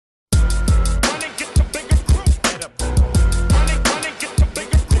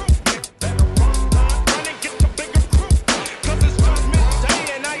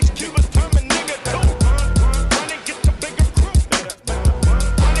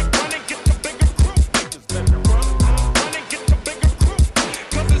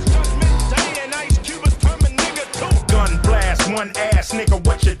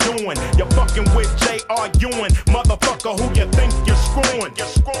fucking with J.R. Ewing, motherfucker, who you think you're screwing?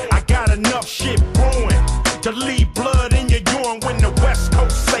 I got enough shit brewing to leave blood in your urine when the West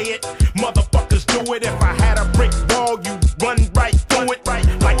Coast say it. Motherfuckers do it. If I had a brick wall, you run right through it.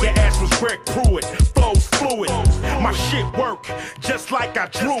 Like your ass was Greg Pruitt, flows fluid. My shit work just like I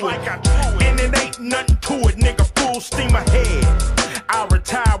drew it. And it ain't nothing to it, nigga, full steam ahead. I'll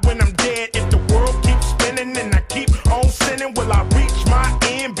retire when I'm dead. If the world keeps spinning and I keep on sinning, will I reach my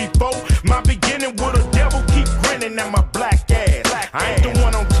end before my beginning? Will the devil keep grinning at my black ass? I ain't the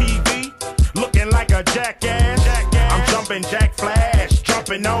one on TV looking like a jackass. I'm jumping Jack Flash,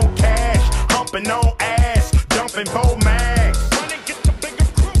 jumping on cash, humping on ass, dumping bow mags. Run and get the bigger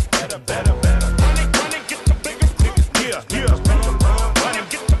crew. Better, better, better. Run and get the bigger crew. Yeah, yeah. Run and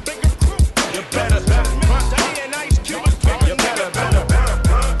get the bigger crew. You better, better. Run and Ice Cube. You better, better.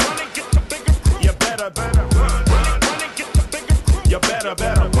 Run and get the bigger crew. You better, better. Run and get the bigger crew. You better,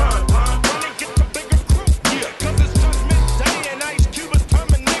 better. Run and get the bigger crew. Yeah, 'cause it's Judgment Day and Ice Cube is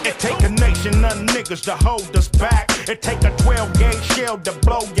coming, nigga. It take a nation of niggas to hold us back. It take a 12-gauge shell to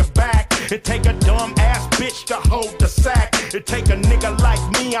blow your back. It take a dumb ass bitch to hold the sack. It take a nigga like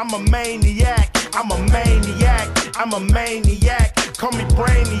me, I'm a maniac. I'm a maniac, I'm a maniac. Call me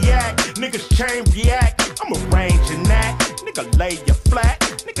brainiac, niggas chain react. I'm arranging that, nigga lay you flat.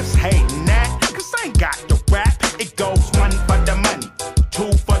 Niggas hating that, 'cause I ain't got the rap. It goes 1 for the money,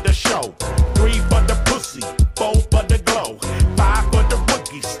 2 for the show, 3 for the pussy, 4 for the glow, 5 for the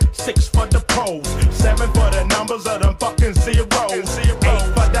rookies, 6 for the pros, 7 for the numbers of them fucking zeros, 8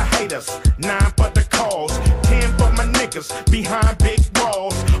 for the haters, 9 for the cause, 10 for my niggas behind big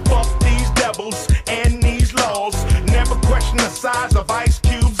walls. Fuck these devils and these laws. Never question the size of Ice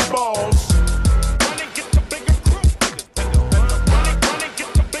Cube's balls. Run and get the bigger crew. Run and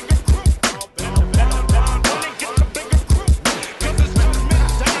get the bigger crew. Run and get the bigger crew. 'Cause it's Judgment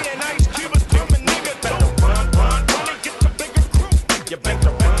Day and Ice Cube is coming, nigga. Run and get the bigger crew. You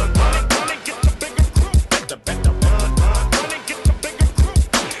better run and get the bigger crew. Better run and get the bigger crew.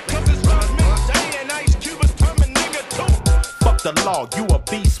 'Cause it's Judgment Day and Ice Cube is coming, nigga, too. Fuck the law, you a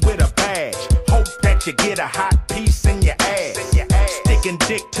beast with a badge. Hope that you get a hot piece in your ass. Sticking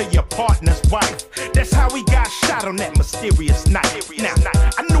dick to your partner's wife. That's how he got shot on that mysterious night. Now,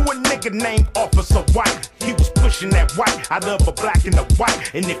 I knew a nigga named Officer White. He was pushing that white out of a black and a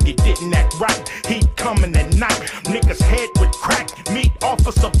white. And if you didn't act right, he'd come in at night. Niggas head would crack, meet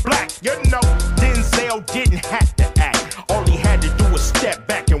Officer Black. You know, Denzel didn't have to act. All he had to do was step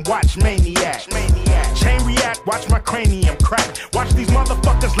back and watch Maniac. Chain react, watch my cranium crack. Watch these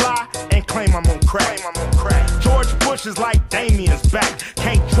motherfuckers lie and claim I'm on crack. George Bush is like Damien's back.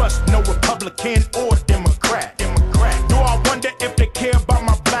 Can't trust no Republican or Democrat. Do I wonder if they care about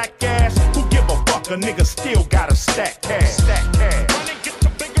my black ass? Who give a fuck? A nigga still gotta stack cash. Run and get the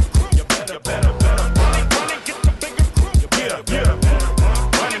bigger crew. You better, better, better. Run and get the bigger crew. Yeah, yeah.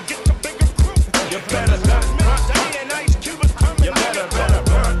 Run and get the bigger crew. You better, better. Day and Ice Cube is coming. You better, better.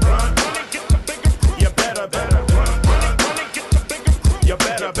 Run and get the bigger crew. You better, better. Run and get the bigger crew. You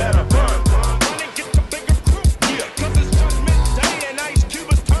better, better. Run and get the bigger crew. Yeah, 'cause it's Judgment Day and Ice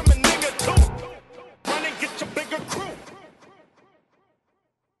Cube is coming, nigga, too. Run and get your bigger crew.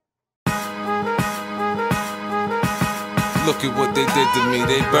 Look at what they did to me.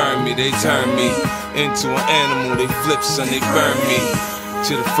 They burned me, they turned me into an animal. They flipped, son, they burned me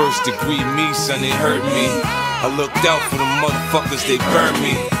to the first degree. Me, son, they hurt me. I looked out for the motherfuckers, they burned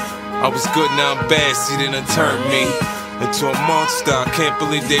me. I was good, now I'm bad, see, they done turned me into a monster. I can't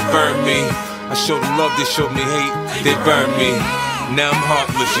believe they burned me. I showed them love, they showed me hate, they burned me. Now I'm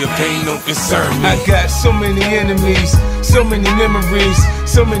heartless, your pain don't concern me. I got so many enemies, so many memories,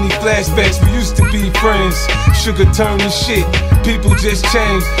 so many flashbacks. We used to be friends, sugar turn to shit. People just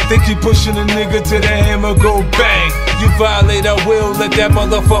change, they keep pushing a nigga till the hammer go bang. You violate our will, let that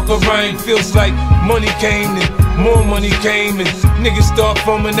motherfucker rain. Feels like money came and more money came, and niggas start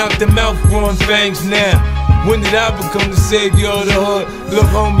foaming out the mouth, growing fangs now. When did I become the savior of the hood? Look,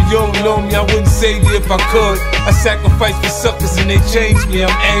 homie, you don't know me, I wouldn't save you if I could. I sacrifice for suckers and they change me.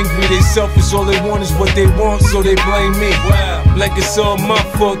 I'm angry, they selfish, all they want is what they want, so they blame me. Like it's all my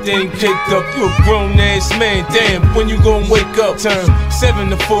fault, they ain't caked up. You a grown ass man, damn, when you gon' wake up? Turn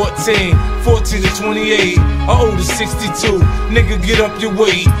 7 to 14, 14 to 28, I owe to 62. Nigga, get up your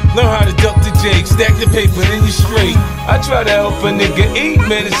weight, learn how to duck the jake, stack the paper, then you straight. I try to help a nigga eat,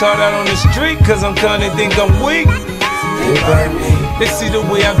 man, it's hard out on the street, cause I'm kinda think I'm weak. They burn me. They see the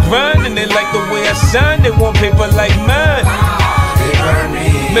way I grind and they like the way I shine. They want paper like mine. They burn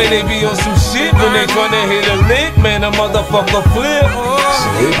me. Man, they be on some shit when they tryna hit a lick. Man, a motherfucker flip.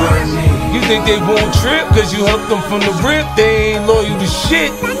 They burn me. You think they won't trip cause you helped them from the rip? They ain't loyal to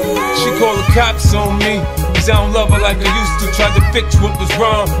shit. She called the cops on me, cause I don't love her like I used to. Tried to fix what was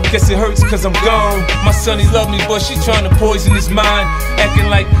wrong, guess it hurts cause I'm gone. My sonny love me, but she trying to poison his mind, acting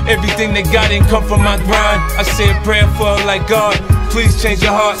like everything they got ain't come from my grind. I say a prayer for her like, God, please change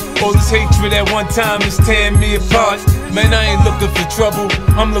your heart. All this hatred at one time is tearing me apart. Man, I ain't looking for trouble,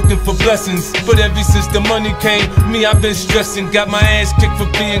 I'm looking for blessings. But ever since the money came, me, I've been stressing. Got my ass kicked for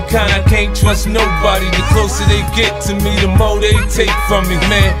being kind, I can't trust nobody. The closer they get to me, the more they take from me.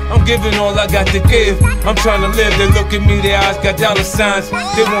 Man, I'm giving all I got to give. I'm trying to live, they look at me, their eyes got dollar signs.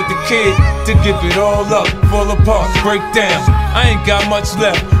 They want the kid to give it all up, fall apart, break down. I ain't got much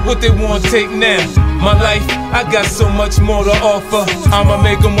left, what they want take now. My life, I got so much more to offer. I'ma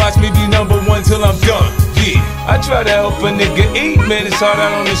make them watch me be #1 till I'm done. Yeah, I try to help a nigga eat. Man, it's hard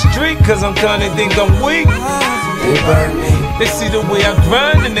out on the street, cause I'm kinda think I'm weak. They burn me. They see the way I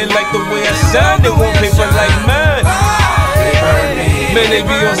grind and they like the way I shine. They want paper like mine. They burn me. Man, they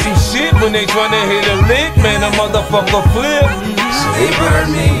be on some shit when they tryna hit a lick. Man, a motherfucker flip. So they burn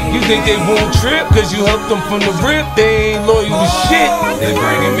me. You think they won't trip, cause you helped them from the rip. They ain't loyal to shit. They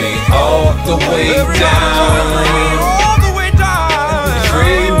bringing me all the way down.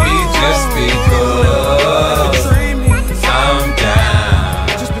 Free me just because I'm down.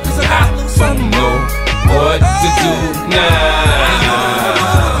 I don't know what to do now.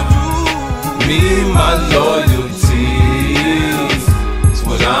 Me, my loyalty is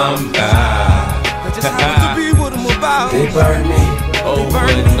what I'm about. They burn me Over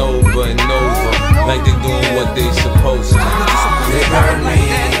and over and over, like they doing what they supposed to. They burn me.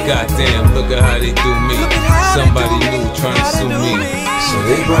 Goddamn, look at how they do me. Somebody new trying to sue me. So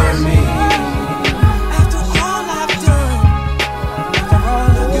they burn me.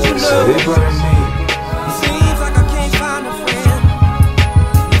 So they burn me. Seems like I can't find a friend.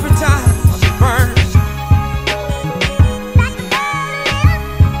 Every time I burn.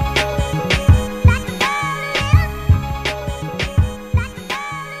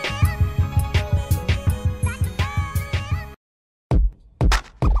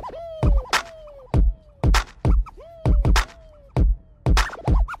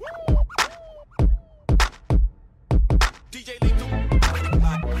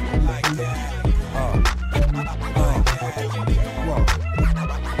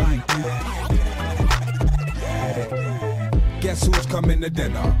 Guess who's coming to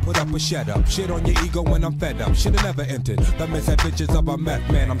dinner? Put up or shut up. Shit on your ego when I'm fed up. Should've never entered the misadventures of a meth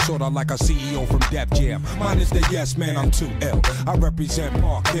man. I'm sorta like a CEO from Def Jam. Mine is the yes man, I'm too ill. I represent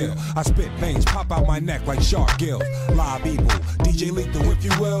Park Hill. I spit veins, pop out my neck like shark gills. Live evil, DJ Lethal if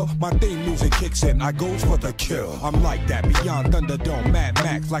you will. My theme music kicks in, I goes for the kill. I'm like that, beyond Thunderdome, Mad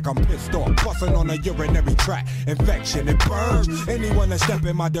Max, like I'm pissed off. Bustin' on a urinary tract, infection, it burns. Anyone that step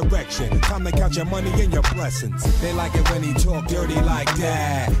in my direction, time to count your money and your blessings. They like it when he talk dirty like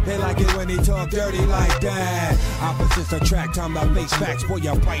that. They like it when he talk dirty like that. Opposites attract, time to face facts. Boy,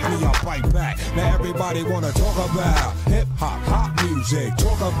 you bite me, I'll bite back. Now everybody wanna talk about hip hop, hop music.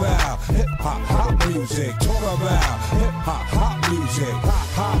 Talk about hip hop, hop music. Talk about hip hop, hop music. Hop,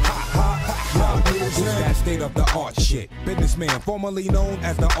 hop, hop, hop, hop music. It's that state of the art shit. Businessman, formerly known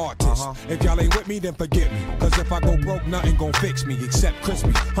as the artist. If y'all ain't with me, then forget me. Cause if I go broke, nothing gon' fix me except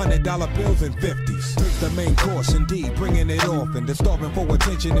crispy $100 bills and 50s. Take the main course, indeed, bringing it off. And starving for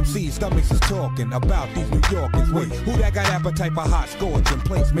attention, MC's stomachs is talking about these New Yorkers. Wait, who that got appetite for hot scorching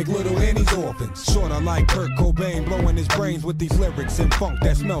plates? Make little Annie's orphans. Sorta like Kurt Cobain, blowing his brains with these lyrics and funk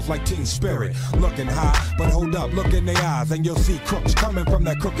that smells like Teen Spirit. Looking high, but hold up, look in their eyes, and you'll see crooks coming from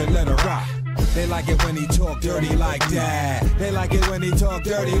that crooked letter rock. They like it when he talk dirty like that. They like it when he talk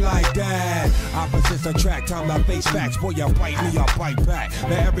dirty like that. Opposites attract, time to face facts. Boy, you bite me, I'll bite back.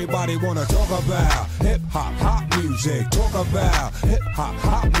 Now everybody wanna talk about hip hop, hop music. Talk about hip hop,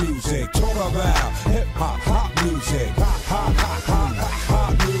 hop music. Talk about hip hop, hop music. Hop, hop, hop,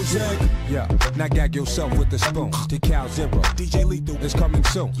 hop, hop music. Yeah, now gag yourself with the spoon. To Cal Zero, DJ Lethal is coming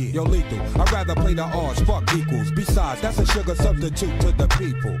soon. Yo, Lethal, I'd rather play the odds, fuck equals. Besides, that's a sugar substitute to the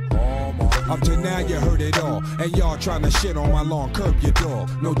people. Up to now you heard it all, and y'all tryna shit on my lawn, curb your dog.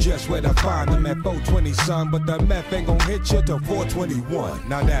 Know just where to find them at 420, son, but the meth ain't gon' hit you till 421.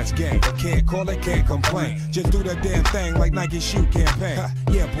 Now that's gang, can't call it, can't complain. Just do the damn thing like Nike shoe campaign.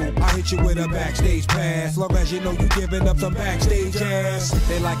 Yeah, boo, I hit you with a backstage pass, long as you know you giving up some backstage ass.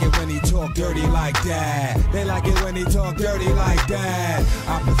 They like it when he talk dirty like that. They like it when he talk dirty like that.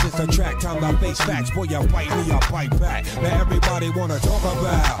 Opposites attract, time to face facts. Boy, you bite me, I'll bite back. Now everybody wanna talk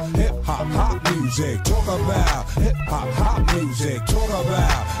about hip hop, hop music. Talk about hip hop, hop music. Talk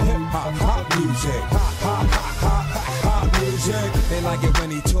about hip hop, hop music. Hop, hop, hop, hop, hop music. They They like it when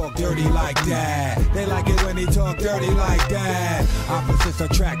he talk dirty like that. They like it when he talk dirty like that. Opposites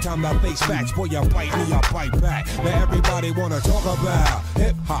attract, time to face facts. Boy, you bite me, I bite back. Now everybody wanna talk about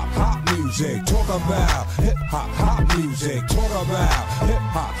hip hop, hop music. Talk about hip hop, hop music. Talk about hip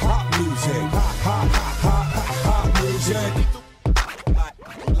hop, hop music. Hop, hop, hop, hop, hop, hop music. Like that.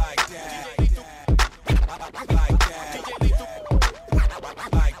 Like that.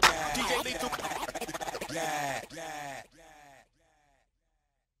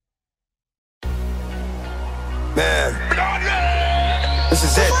 Man, this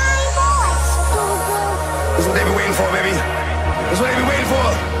is it. This is what they've been waiting for, baby. This is what they've been waiting for.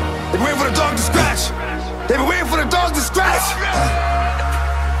 They've been waiting for the dog to scratch. They've been waiting for the dog to scratch.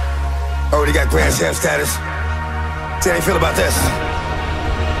 Already got Grand Slam status. See how you feel about this?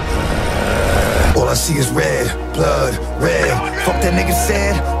 All I see is red, blood, red. Fuck that nigga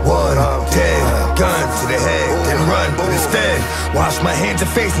said, one, dead. Gun to the head, then run, but instead wash my hands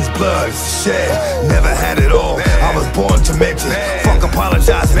and face, his blood shed. Never had it all, I was born to mention. Fuck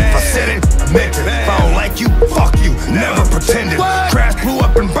apologizing, if I said it, I meant it. If I don't like you, fuck you, never pretended. Crash, blew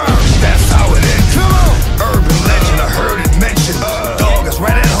up and burned, that's how it ends. Urban legend, I heard it mentioned. Dog is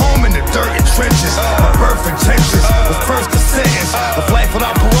right at home in the dirt and trenches. My birth intentions was first a sentence of life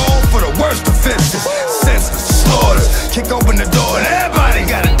without parole for the worst offenses. Senseless slaughters, kick open the door and everybody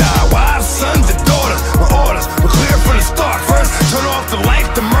gotta die. Wives, sons, and daughters, my orders were clear from the start. First, turn off the light,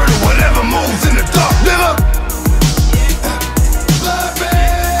 the murder, whatever moves in the dark. Nigga.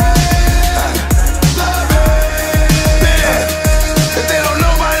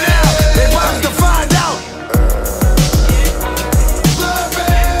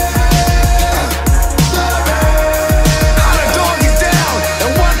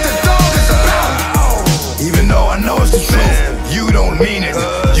 Mean it,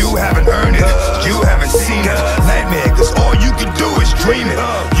 you haven't earned it, you haven't seen it. Nightmare, cause all you can do is dream it.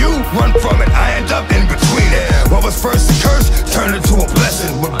 You run from it, I end up in between it. What was first a curse, turned into a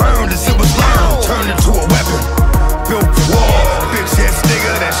blessing. What burned as it was learned, turned into a weapon. Built the wall, bitch ass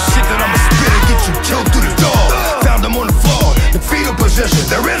nigga, that shit that I'ma spit and get you killed through the door. Found him on the floor, in fetal position,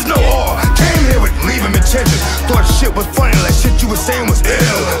 there is no or. Came here with leaving intentions. Thought shit was funny, like shit you were saying was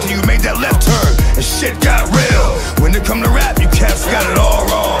ill. Till you made that left turn, and shit got real. When it come to rap, you cats got it all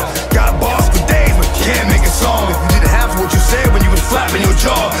wrong. Got bars for days, but can't make a song. If you didn't have what you said when you was flapping your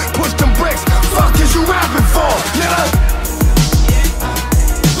jaw. Push them bricks, fuck is you rapping for, nigga?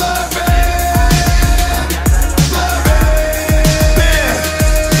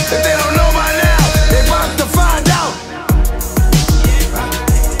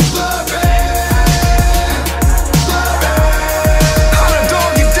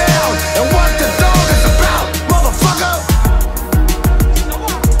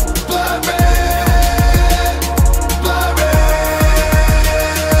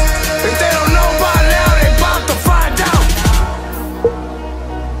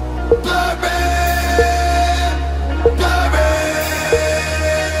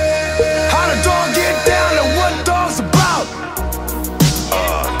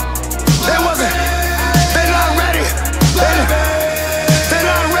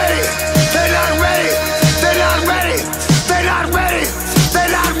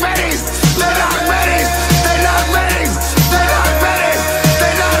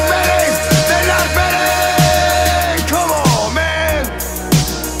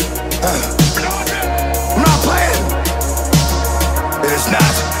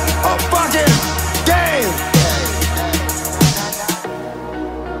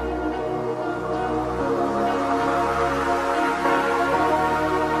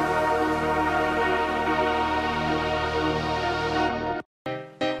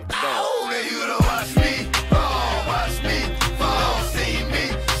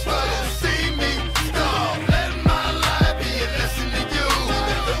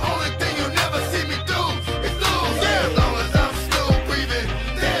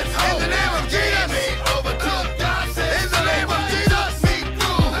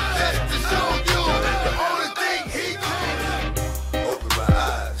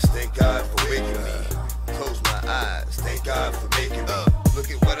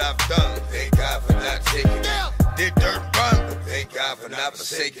 not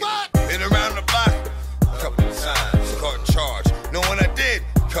forsaken. Been around the block a couple of times, caught in charge. Know what I did?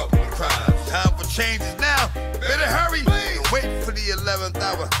 Couple of crimes. Time for changes now. Better hurry. Don't wait for the 11th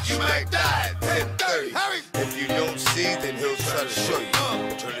hour. You might die at 10:30. Hurry. If you don't see, then he'll try to show you.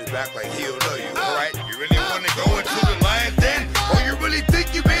 Turn his back like he'll know you. All right. You really want to go into the lion's den? Or you really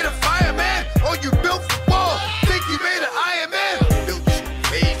think you made a fireman? Or you built the wall? Think you made an Iron Man? Built you,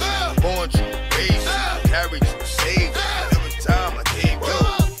 made you, born you, raised you, carried you, saved you. Every time I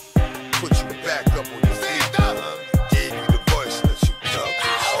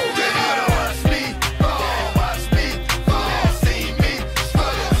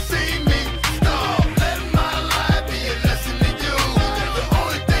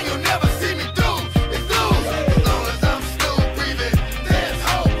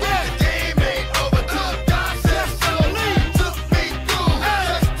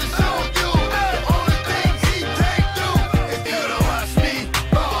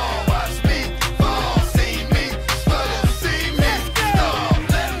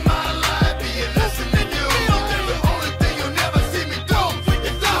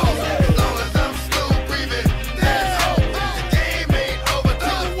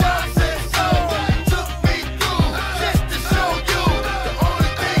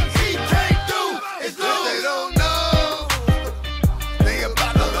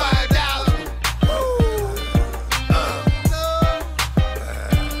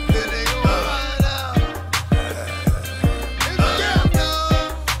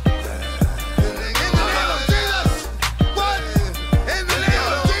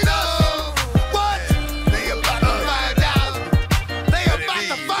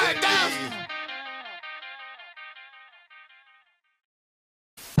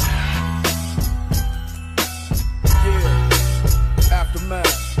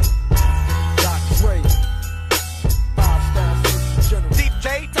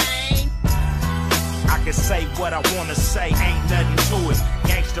wanna say, ain't nothing to it.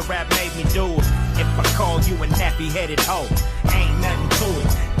 Gangsta rap made me do it. If I call you a nappy-headed hoe, ain't nothing to it.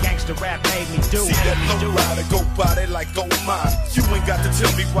 Gangsta rap made me do it. See that low rider go by there like, oh my. You ain't got to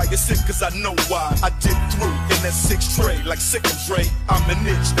tell me why you're sick, cause I know why. I did through in that 6 tray like Sick'em Dre. I'm an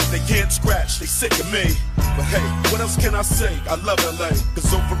itch that they can't scratch, they sick of me. But hey, what else can I say? I love LA,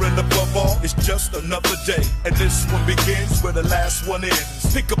 cause over and above all, it's just another day. And this one begins where the last one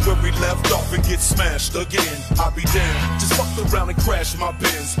ends. Pick up where we left off and get smashed again. I'll be damned, just fucked around and crashed my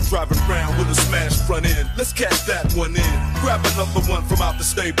Benz. Driving around with a smashed front end. Let's catch that one in. Grab another one from out the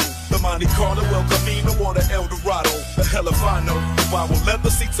stable. The Monte Carlo, El Camino, or the El Dorado. The hell if I know. Vinyl leather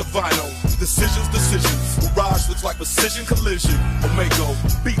seats of vinyl. Decisions. Mirage looks like precision collision. Omega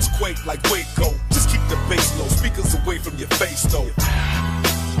beats quake like Waco. Just keep the bass low. Speakers away from your face though.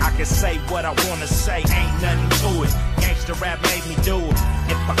 I can say what I wanna say, ain't nothing to it. Gangsta rap made me do it.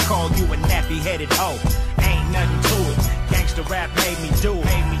 If I call you a nappy-headed hoe, ain't nothing to it. Gangsta rap made me do it.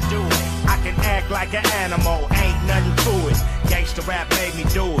 I can act like an animal, ain't nothing to it. Gangsta rap made me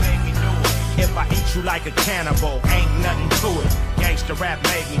do it. If I eat you like a cannibal, ain't nothing to it. Gangsta rap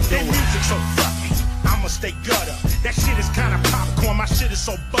made me do it. That music so fucking, I'ma stay gutter. That shit is kinda popcorn, my shit is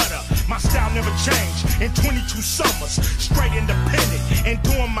so butter. My style never changed in 22 summers. Straight independent and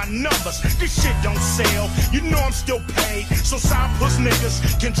doing my numbers. This shit don't sell, you know I'm still paid. So side puss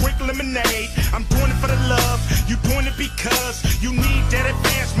niggas can drink lemonade. I'm doing it for the love, you doing it because you need that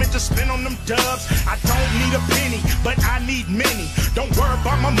advancement to spend on them dubs. I don't need a penny, but I need many. Don't worry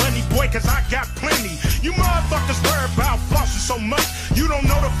about my money, boy, cause I got plenty. You motherfuckers worry about flossing so much. You don't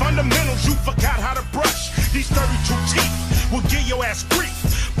know the fundamentals, you forgot how to brush. These 32 teeth will give your ass grief.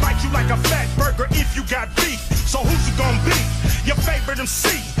 Bite you like a fat burger if you got beef. So who's it gonna be? Your favorite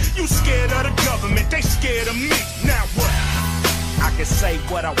MC. You scared of the government, they scared of me. Now what? I can say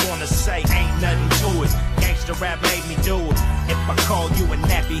what I wanna say, ain't nothing to it. Gangsta rap made me do it. If I call you a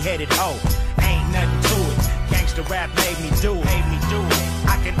nappy-headed hoe, ain't nothing to it. Gangsta rap made me do it.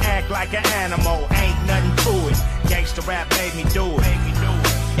 I can act like an animal, ain't nothing to it. Gangsta rap made me do it.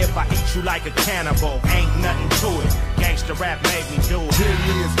 If I eat you like a cannibal, ain't nothing to it. Gangsta rap made me do it.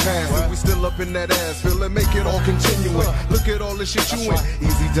 10 years past and we still up in that ass. Feel it, make it all continuing. Look at all the shit you in.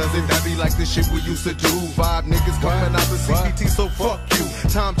 Easy does it, that be like the shit we used to do. 5 niggas coming out the CBT, so fuck you.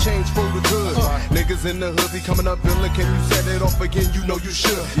 Time change for the good. Niggas in the hood be coming up villain. Can you set it off again? You know you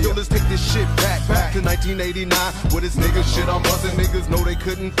should. Yo, let's take this shit back to 1989. With this nigga shit I'm buzzing. Niggas know they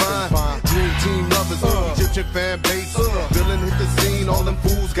couldn't find. Dream team lovers, Egyptian fan base. Villain hit the scene, all them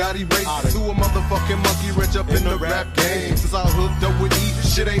fools got erased. To a motherfucking monkey wrench up in the rap game. Since I hooked up with E,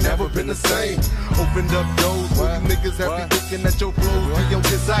 shit ain't never been the same. Opened up doors where you niggas have been thinking that your flows be on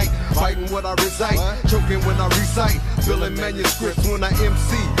this sight. Fighting what I recite, choking when I recite, filling manuscripts when I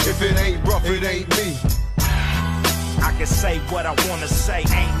MC. If it ain't rough, it ain't me. I can say what I wanna say,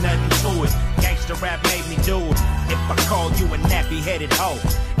 ain't nothing to it. Gangsta rap made me do it. If I call you a nappy-headed hoe,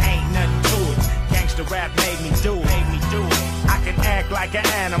 ain't nothing to it. Gangsta rap made me do it. I can act like an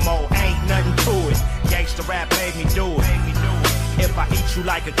animal, ain't nothing to it. Gangsta rap made me do it. If I eat you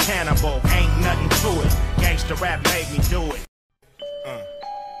like a cannibal, ain't nothing to it. Gangsta rap made me do it.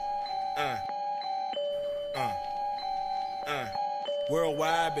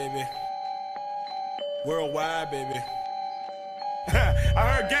 Worldwide, baby. Worldwide, baby. I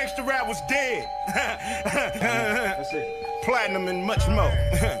heard gangsta rap was dead. That's it. Platinum and much more.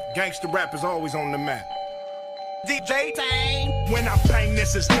 Gangsta rap is always on the map. DJ Tang. When I bang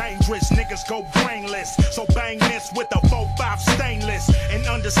this, it's dangerous. Niggas go brainless. So bang this with a 4-5 stainless. And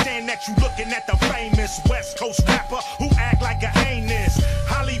understand that you looking at the famous West Coast rapper who act like a anus.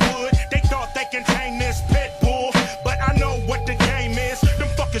 Hollywood, they thought they can tame this pit bull. But I know what the game is. Them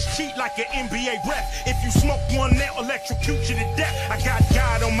fuckers cheat like an NBA rep. If you smoke one, they'll electrocute you to death. I got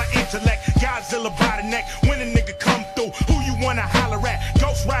God on my intellect. Godzilla by the neck. When a nigga come through, who you wanna holler at?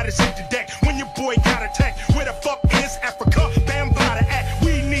 Ghost Riders hit the deck. When your boy got attacked. Where the fuck is Africa? Bam by the act.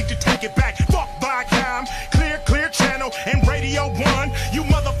 We need to take it back. Fuck Viacom, clear channel, and Radio 1. You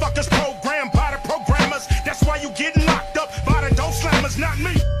motherfuckers programmed by the programmers. That's why you getting locked up by the dope slammers, not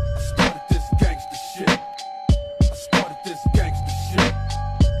me. I started this gangsta shit. I started this gangsta shit.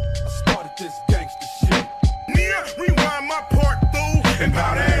 I started this gangsta shit. Nia, rewind my part, fool, and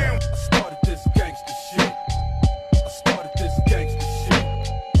bow down. I started this gangsta shit. I started this gangsta shit.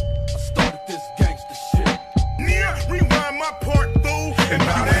 I started this gangsta shit. Nia, rewind my part, fool, and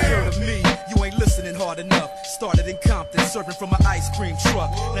bow down. Of me, you ain't listening hard enough. Started in Compton, serving from an ice cream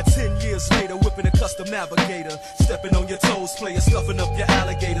truck. Now 10 years later, whipping a custom navigator. Stepping on your toes, player, stuffing up your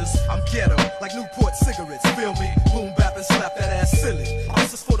alligators. I'm ghetto, like Newport cigarettes, feel me? Boom bap and slap that ass silly.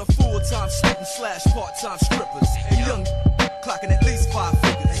 This is for the full-time student / part-time strippers.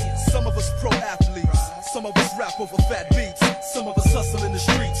 for fat beats. Some of us hustle in the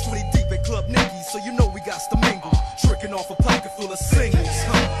streets, 20 deep at Club Nicky, so you know we got to mingle. Tricking off a pocket full of singles,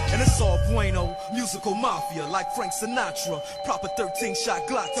 and it's all bueno, musical mafia like Frank Sinatra. Proper 13-shot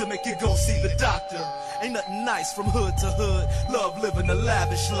Glock to make you go see the doctor. Ain't nothing nice from hood to hood, love living a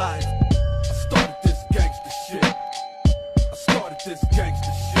lavish life. I started this gangster shit. I started this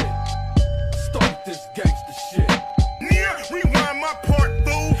gangster shit. I started this gangster shit. Yeah, rewind my part,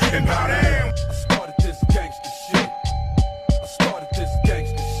 fool, and bow down. I started this gangster shit. I started this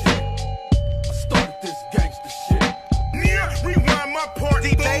gangster shit. I started this gangster shit. Yeah, rewind my part,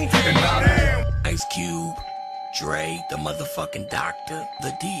 fool, and bow down. Ice Cube, Dre, the motherfucking doctor,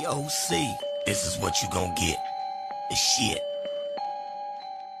 the DOC. This is what you gon' get. The shit.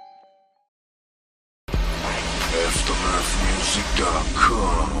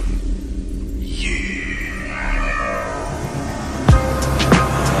 AftermathMusic.com. Yeah.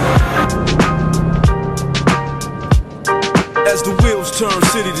 As the wheels turn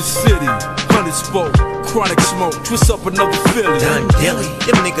city to city, hundreds spoke, chronic smoke, twist up another Philly. Done dilly,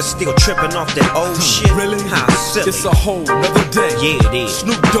 them niggas still tripping off that old shit. Really? How silly. It's a whole nother day. Yeah, it is.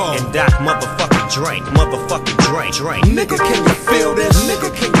 Snoop Dogg and Doc motherfucking Dre. Motherfucking Dre. Nigga, can you feel this?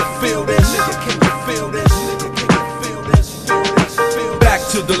 Nigga, can you feel this? Nigga, can you feel this? Nigga, can you feel this? Back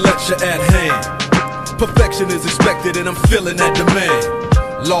to the lecture at hand. Perfection is expected and I'm feeling that demand.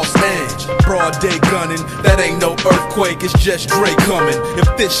 Los Angeles, broad day gunning. That ain't no earthquake, it's just Dre coming. If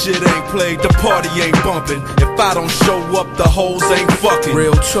this shit ain't played, the party ain't bumping. If I don't show up, the hoes ain't fucking.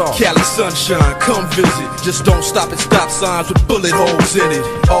 Real talk. Cali sunshine, come visit. Just don't stop at stop signs with bullet holes in it.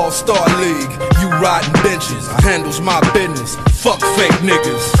 All-Star League, you riding benches. Handles my business. Fuck fake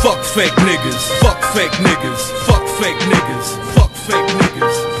niggas. Fuck fake niggas. Fuck fake niggas. Fuck fake niggas. Fuck fake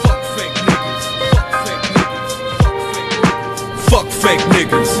niggas. Fuck fake niggas. Fuck fake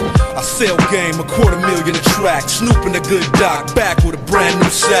niggas. I sell game, $250,000 a track. Snoop and a good doc, back with a brand new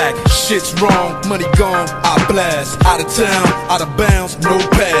sack. Shit's wrong, money gone, I blast. Out of town, out of bounds, no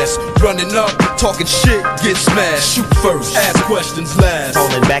pass. Running up, talking shit, get smashed. Shoot first, ask questions last.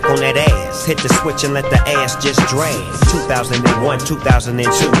 Falling back on that ass, hit the switch and let the ass just drag. 2001,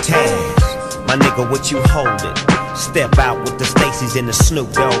 2002 tags. My nigga, what you holding? Step out with the Stacy's in the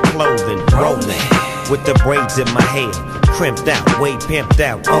Snoop Dogg clothing. Rolling with the braids in my hair, crimped out, way pimped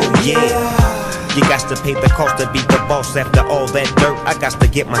out. Oh yeah. You got to pay the cost to be the boss. After all that dirt, I got to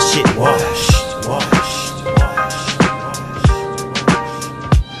get my shit washed.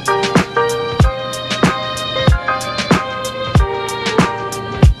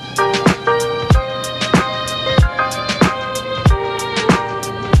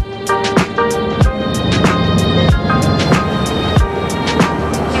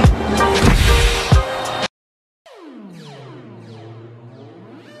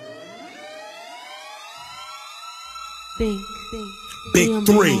 Big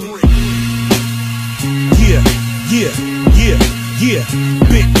three. Yeah, yeah, yeah, yeah.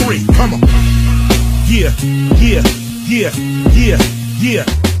 Big three, come on. Yeah, yeah, yeah, yeah, yeah.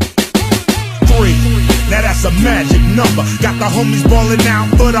 Three. Now that's a magic number. Got the homies ballin' out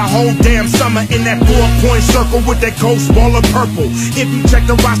for the whole damn summer in that 4-point circle with that ghost ball of purple. If you check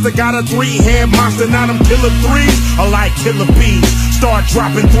the roster, got a 3-head monster. Now them killer threes are like killer bees. Start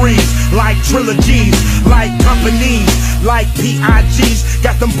dropping threes like trilogies, like companies, like P.I.G's.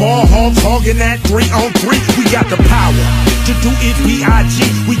 Got them ball hogs hogging that 3-on-3. We got the power to do it P.I.G.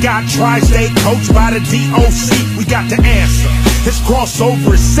 We got tri-state coached by the DOC. We got the answer. His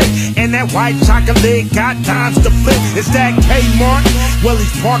crossover is sick, and that white chocolate got dimes to flip. Is that Kmart? Well,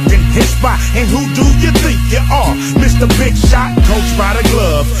 he's parked in his spot. And who do you think you are? Mr. Big Shot, coached by the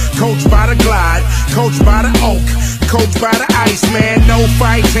glove, coached by the glide, coached by the oak, coached by the Iceman. No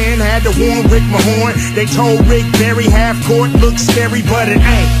fights in, had to warn Rick Mahorn. They told Rick Barry half court looks scary, but it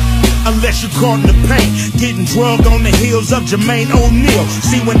ain't. Unless you caught in the paint, getting drugged on the heels of Jermaine O'Neal.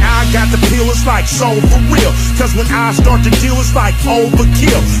 See, when I got the pill, it's like soul for real. Cause when I start to deal, it's like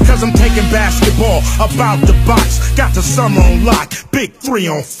overkill. Cause I'm taking basketball about the box. Got the summer on lock, Big 3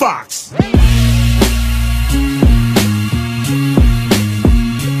 on Fox.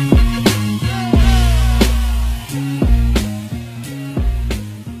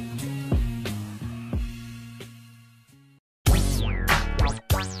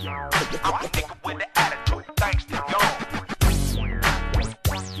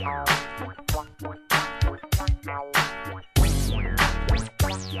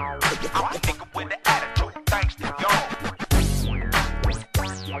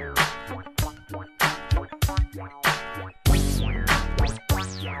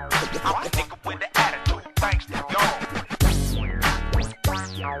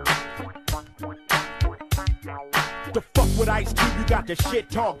 Yo. the shit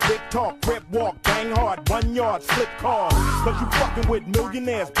talk, big talk, crib walk, bang hard, 1 yard, slip cars. Cause you fucking with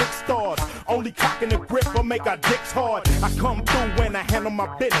millionaires, big stars. Only cocking the grip will make our dicks hard. I come through when I handle my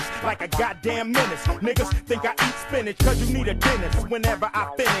business like a goddamn menace. Niggas think I eat spinach cause you need a dentist. Whenever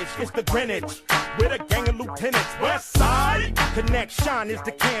I finish, it's the Greenwich with a gang of lieutenants. West Side Connection is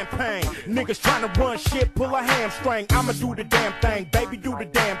the campaign. Niggas trying to run shit, pull a hamstring. I'ma do the damn thing, baby, do the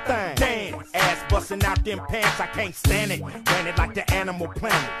damn thing. Dance, ass busting out them pants, I can't stand it. Ran it like the Animal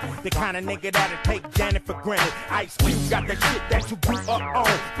Planet. The kind of nigga that'll take Janet for granted. Ice Cube got the shit that you blew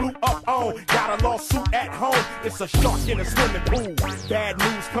up on. Got a lawsuit at home, it's a shark in a swimming pool. Bad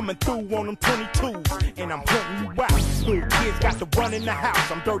news coming through on them 22s, and I'm hunting you out. Little kids got the run in the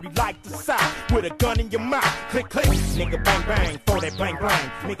house, I'm dirty like the South, with a gun in your mouth. Click, click, nigga bang bang, throw that bang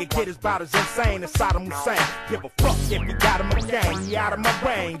bang. Nigga get his bout as insane as Saddam Hussein. Give a fuck if you got him again, he out of my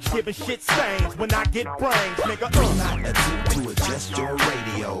range. Giving shit stains when I get brains, nigga. Do not attempt to adjust your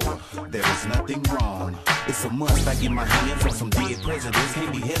radio, there is nothing wrong. It's a must, I get my hands on some dead presidents.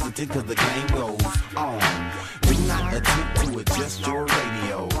 Can't be hesitant cause the game goes on. Do not attempt to adjust your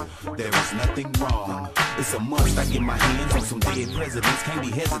radio, there is nothing wrong. It's a must, I get my hands on some dead presidents. Can't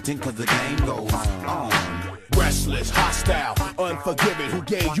be hesitant cause the game goes on. Restless, hostile, unforgiving. Who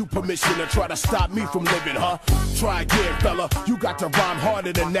gave you permission to try to stop me from living, huh? Try again, fella. You got to rhyme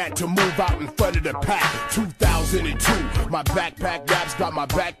harder than that to move out in front of the pack. 2002, my backpack raps got my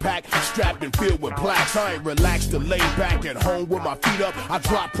backpack strapped and filled with blacks. I ain't relaxed to lay back at home with my feet up. I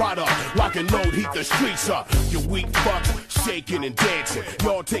drop product, lock and load, heat the streets up. You weak fucks, shaking and dancing.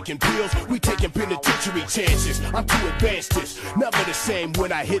 Y'all taking pills, we taking penitentiary chances. I'm too advanced this, never the same.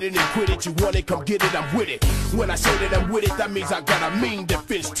 When I hit it and quit it, you want it, come get it, I'm with it. When I say that I'm with it, that means I got a mean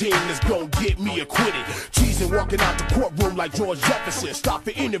defense team that's gon' get me acquitted. Cheesing walking out the courtroom like George Jefferson. Stop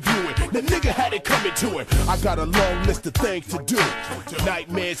for interviewing, the nigga had it coming to him. I got a long list of things to do,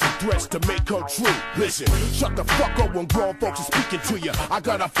 nightmares and threats to make come true. Listen, shut the fuck up when grown folks are speaking to you. I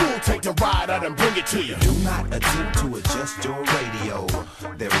got a full tank to ride out and bring it to you. Do not attempt to adjust your radio,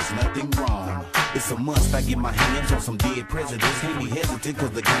 there is nothing wrong. It's a must, I get my hands on some dead presidents. Can't be hesitant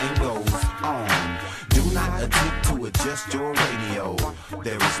cause the game goes on. Do not attempt to adjust your radio,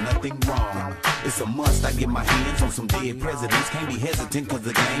 there is nothing wrong. It's a must, I get my hands on some dead presidents. Can't be hesitant cause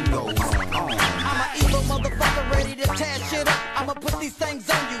the game goes on. I'm an evil motherfucker ready to tear shit up. I'ma put these things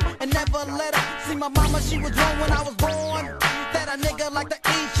on you and never let up. See my mama, she was wrong when I was born. That a nigga like the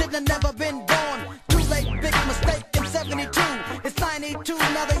E shouldn't have never been born. Too late, big mistake in 72. It's 92,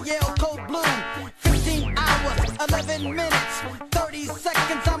 now the Yale code blue. 15 hours, 11 minutes, 30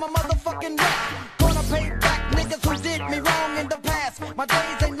 seconds, I'm a motherfucking wreck. Gonna pay back niggas who did me wrong in the past. My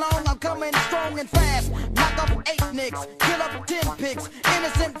days ain't long, I'm coming strong and fast. Knock up 8 nicks, kill up 10 pigs.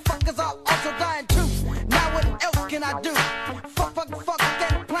 Innocent fuckers are also dying too. Now what else can I do? Fuck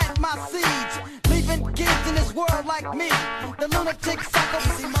and plant my seeds. Leaving kids in this world like me. The lunatic sucker,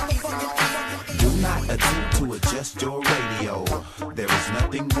 easy motherfucking. Do not attempt to adjust your radio, there is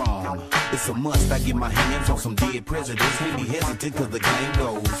nothing wrong. It's a must, I get my hands on some dead presidents. Can't be hesitant cause the game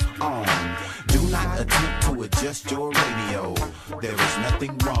goes on. Do not attempt to adjust your radio, there is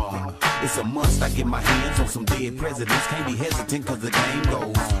nothing wrong. It's a must, I get my hands on some dead presidents. Can't be hesitant cause the game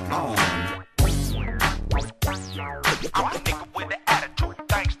goes on. I'm a nigga with the attitude,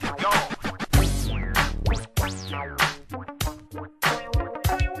 thanks to y'all.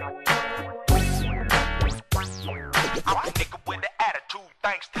 I'm a nigga with the attitude,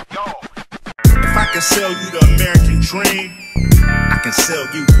 thanks to y'all. If I can sell you the American dream, I can sell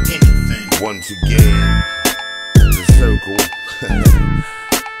you anything. Once again, the circle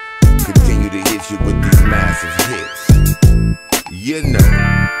continue to hit you with these massive hits. You know,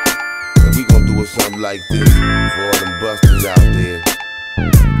 and we gon' do something like this for all them busters out there.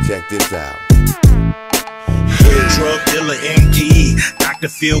 Check this out. Drug dealer MD, Dr.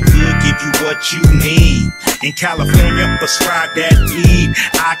 Feel Good, give you what you need. In California, prescribe that weed,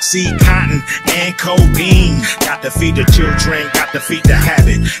 Oxycontin and codeine. Got to feed the children, got to feed the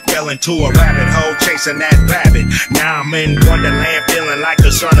habit. Fell into a rabbit hole, chasing that rabbit. Now I'm in Wonderland, feeling like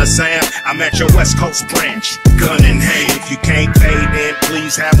the son of Sam. I'm at your West Coast branch, gun in hand. If you can't pay, then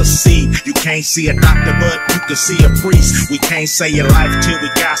please have a seat. You can't see a doctor, but you can see a priest. We can't say your life till we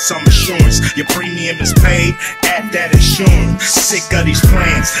got some assurance. Your premium is paid at that insurance. Sick of these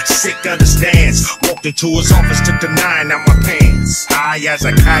plans, sick of this dance. Walked into his office, took the 9 out my pants. High as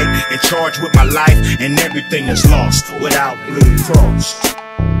a kite, in charge with my life, and everything is lost without Blue Cross.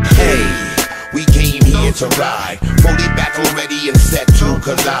 Hey, we came here to ride, fully back already and set to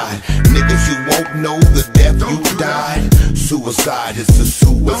collide. Niggas, you won't know the death you died. Suicide is a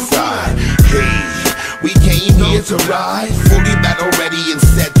suicide. Hey, we came here to ride, fully back already ready and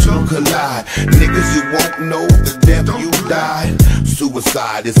set to collide. Niggas, you won't know the death you died.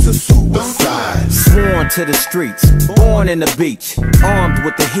 Suicide is a suicide. Sworn to the streets, born in the beach, armed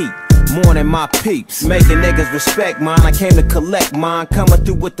with the heat. Mourning my peeps, making niggas respect mine. I came to collect mine, coming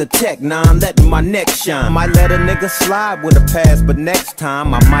through with the tech 9, letting my neck shine. Might let a nigga slide with a pass, but next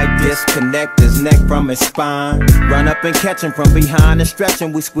time I might disconnect his neck from his spine. Run up and catch him from behind and stretch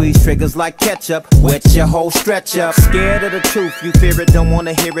him. We squeeze triggers like ketchup, wet your whole stretch up. Scared of the truth, you fear it, don't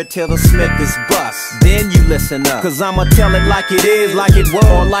wanna hear it till the Smith is bust. Then you listen up, cause I'ma tell it like it is, like it was,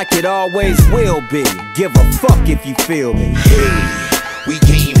 or like it always will be. Give a fuck if you feel me. We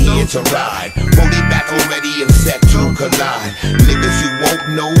came here to ride, fully back already and set to collide. Niggas, you won't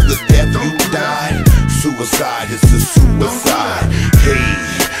know the death you died. Suicide is a suicide. Hey,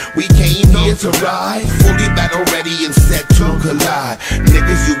 we came here to ride, fully back already and set to collide.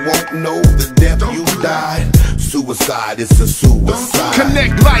 Niggas, you won't know the death you died. Suicide is a suicide.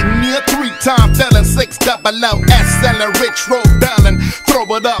 Connect like near 3-time felon, 6 double S, selling rich road ballin'. Throw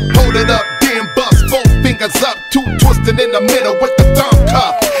it up, hold it up, then bust both fingers up, 2 twisting in the middle with the thumb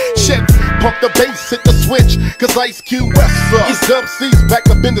cuff. Shit, pump the bass, hit the switch, cause Ice Cube West up. These MCs back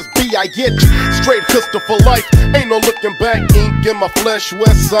up in this B.I.G. Straight pistol for life, ain't no looking back. Ink in my flesh,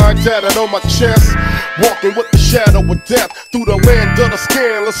 West Side tatted on my chest. Walking with the shadow of death through the land of the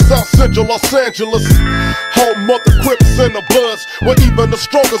scandalous, South Central Los Angeles. Home of the Crips and the Bloods, where even the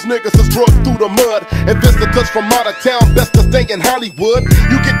strongest niggas is drugged through the mud. And visitors from out of town, best to stay in Hollywood.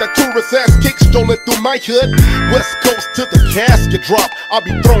 You get the tourist ass kick stolen through my hood. West Coast to the casket drop, I'll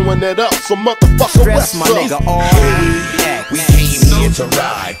be throwing it up, so motherfucker West my nigga all we came here to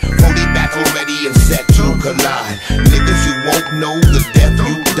ride, fully back already and set to collide. Niggas, you won't know the death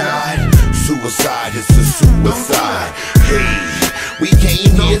you died. Suicide is a suicide. Hey, we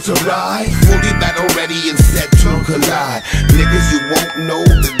came here to ride, fully back already and set to collide. Niggas, you won't know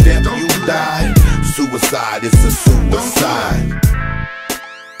the death you died. Suicide is a suicide.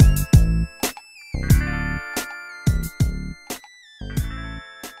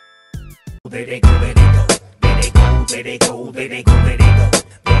 There they go, there they go, there they go, there they go, there they go, there they go,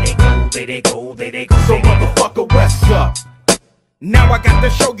 there they go, there they go, there they go. So motherfucker, what's up? Now I got to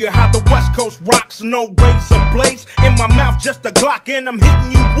show you how the West Coast rocks. No razor blades in my mouth, just a Glock, and I'm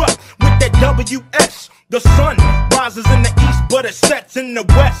hitting you up with that WS. The sun rises in the east, but it sets in the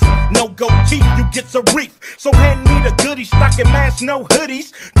west. No goatee, you get a reef. So hand me the goodies, stocking masks, no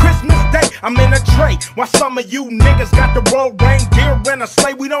hoodies. Christmas Day, I'm in a tray. While some of you niggas got the roll reindeer and a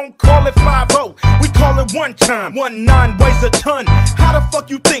sleigh. We don't call it 5-0, we call it one time. 1-9 weighs a ton. How the fuck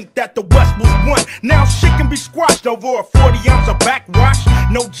you think that the West was won? Now shit can be squashed over a 40 ounce of backwash.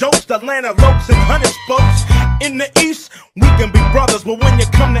 No jokes, Atlanta lokes and 100 spokes. In the East, we can be brothers, but when you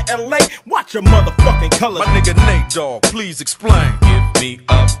come to LA, watch your motherfucking colors. My nigga Nate Dogg, please explain. Give me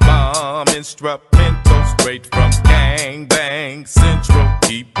a bomb instrumental straight from Gang Bang Central.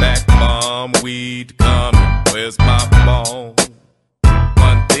 Keep that bomb weed coming. Where's my bone?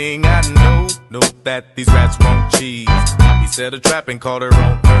 One thing I know that these rats won't cheese. He said a trapping called her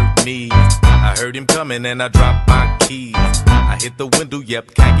on her knees. I heard him coming and I dropped my keys. I hit the window,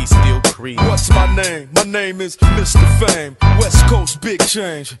 yep, khaki still creep. What's my name? My name is Mr. Fame. West Coast big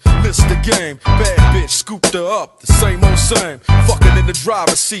change, Mr. Game. Bad bitch, scooped her up, the same old same. Fucking in the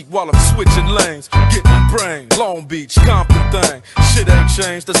driver's seat while I'm switching lanes. Getting brain, Long Beach, Compton thing. Shit ain't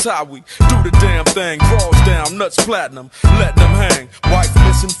changed, that's how we do the damn thing. Draws down, nuts platinum, letting them hang. Wife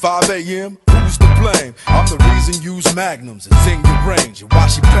missing 5 a.m., who's to blame? I'm the reason use magnums, it's in your range. And why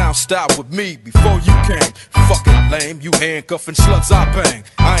she bounced out with me before you came? Fucking lame, you handcuffing sluts I bang.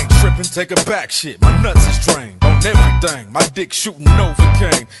 I ain't tripping, take a back shit, my nuts is drained. On everything, my dick shooting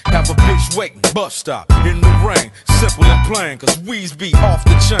Novocaine. Have a bitch waiting, bus stop, in the rain. Simple and plain, cause weeds be off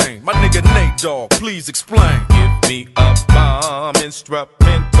the chain. My nigga Nate Dogg, please explain. Give me a bomb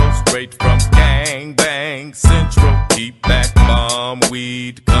instrumental straight from Gang Bang Central. Keep that bomb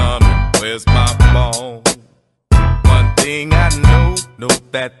weed coming. Where's my bone? One thing I know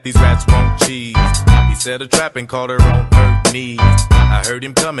that these rats won't cheese. He said a trapping called her on her knees. I heard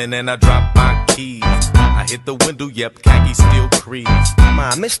him coming and I dropped my keys. I hit the window, yep, khaki still creeps.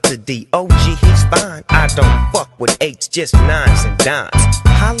 My Mr. D.O.G, he's fine. I don't fuck with 8s, just 9s and dimes.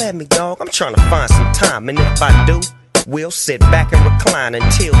 Holla at me, dog, I'm trying to find some time. And if I do, we'll sit back and recline.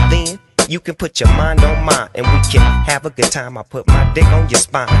 Until then, you can put your mind on mine and we can have a good time. I put my dick on your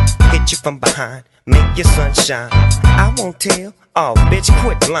spine, hit you from behind, make your sunshine. I won't tell, oh bitch,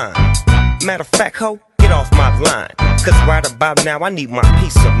 quit lying. Matter of fact, ho, get off my line. Cause right about now I need my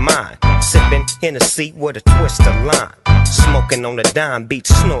peace of mind. Sipping Hennessy with a twist of lime. Smoking on a dime beat,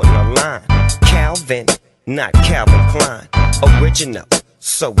 snorting a line. Calvin, not Calvin Klein. Original,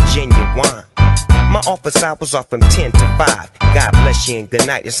 so genuine. My office hours are from 10 to 5. God bless you and good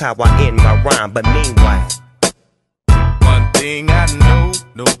night is how I end my rhyme. But meanwhile, one thing I know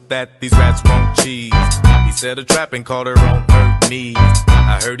that these rats won't cheese. He said a trap and called her on her knees.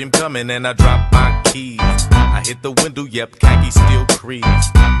 I heard him coming and I dropped my keys. I hit the window, yep, khaki still crease.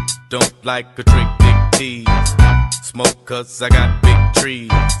 Don't like a trick, big tease. Smoke cause I got big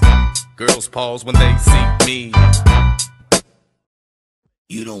trees. Girls pause when they see me.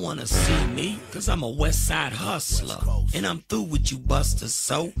 You don't wanna see me, cause I'm a west side hustler. And I'm through with you busters,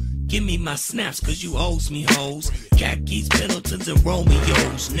 so give me my snaps, cause you owes me hoes. Khakis, Pendletons, and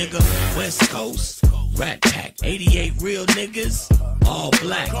Romeos, nigga. West Coast, Rat Pack, 88 real niggas, all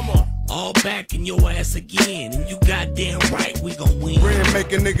black. All back in your ass again, and you goddamn right we gon' win. Brand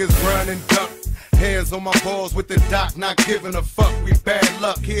making niggas run and duck. Hands on my balls with the doc, not giving a fuck. We bad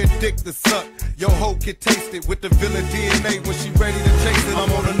luck, here dick to suck. Yo hoe can taste it with the villain DNA. When she ready to chase it,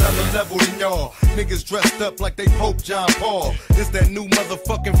 I'm on another level than y'all. Niggas dressed up like they Pope John Paul. This that new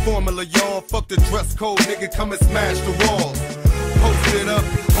motherfucking formula, y'all. Fuck the dress code, nigga, come and smash the walls. Posted up,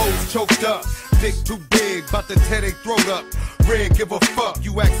 hoes choked up. Dick too big, bout to tear they throat up. Red, give a fuck,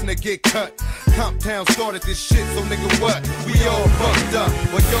 you asking to get cut. Comptown started this shit, so nigga what? We all fucked up,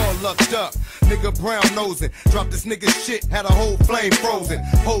 but y'all lucked up. Nigga brown nosing, dropped this nigga shit, had a whole flame frozen.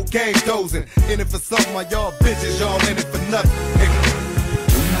 Whole game dozing, in it for something, while y'all bitches, y'all in it for nothing, nigga.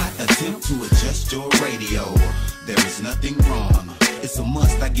 Do not attempt to adjust your radio. There is nothing wrong. It's a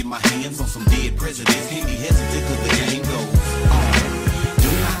must I get my hands on some dead presidents. Can't be hesitant cause the game goes on. Do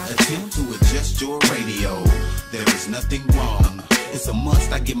not attempt to adjust your radio. There is nothing wrong. It's a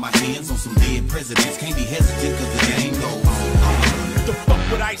must I get my hands on some dead presidents. Can't be hesitant cause the game goes on. The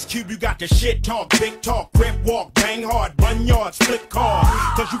fuck with Ice Cube, you got the shit talk, big talk, grip walk, bang hard, run yards, flip cars.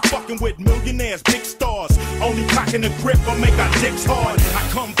 Cause you fucking with millionaires, big stars. Only cocking the grip will make our dicks hard. I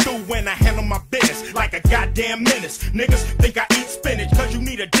come through when I handle my business like a goddamn menace. Niggas think I eat spinach cause you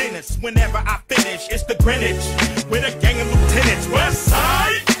need a dentist. Whenever I finish, it's the Greenwich with a gang of lieutenants. West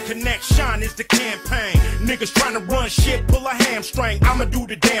Side Connection is the campaign. Niggas trying to run shit, pull a hamstring. I'ma do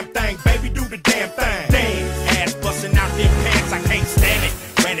the damn thing, baby, do the damn thing. Damn, ass busting out their pants, I can't stand it.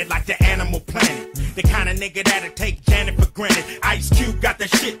 Ran it like the Animal Planet. The kind of nigga that'll take Janet for granted. Ice Cube got the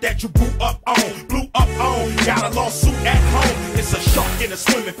shit that you blew up on. Got a lawsuit at home. It's a shark in a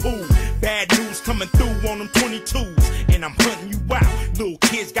swimming pool. Bad news coming through on them 22s. And I'm hunting you out. Little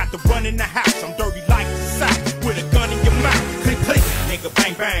kids got to run in the house. I'm dirty like the South with a gun in your mouth. Click, click. Nigga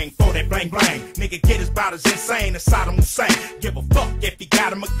bang bang for that blang blang. Nigga get his about as insane as Saddam Hussein. Give a fuck if he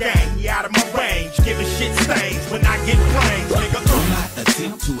got him a gang. He out of my range. Giving shit stains when I get brains. Nigga, do not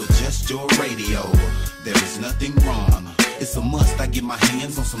attempt to adjust your radio. There is nothing wrong. It's a must I get my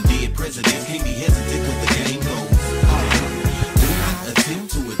hands on some dead presidents. Can't be hesitant cause the game goes on. Do not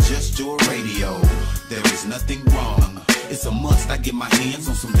attempt to adjust your radio. There is nothing wrong. It's a must I get my hands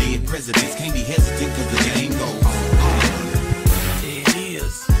on some dead presidents. Can't be hesitant cause the game goes on. It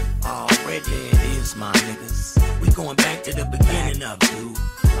is, already it is, my niggas. We going back to the beginning of you,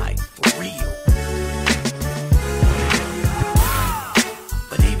 like for real.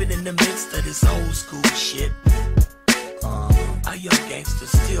 But even in the midst of this old school shit, our young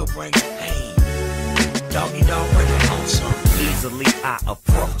gangsters still bring pain. Doggy dog record on some. Easily I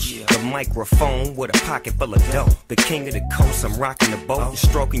approach the microphone with a pocket full of dough. The king of the coast, I'm rocking the boat,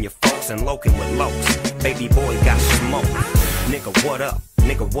 stroking your folks and loking with locs. Baby boy got smoke. Nigga, what up?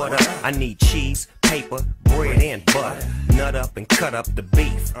 Nigga, what up? I need cheese, paper, bread, and butter. Nut up and cut up the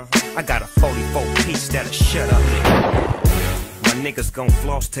beef. I got a 44 piece that'll shut up, nigga. My niggas gon'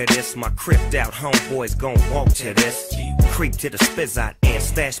 floss to this. My cripped out homeboys gon' walk to this. Creep to the spizzot and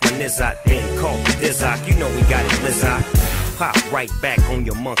stash my nizzot. Then call the dizzot. You know we got it blizzot. Pop right back on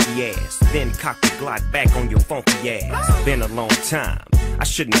your monkey ass. Then cock the Glock back on your funky ass. Been a long time. I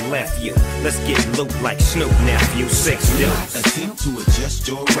shouldn't have left you. Let's get loot like Snoop nephew. 6 do not attempt to adjust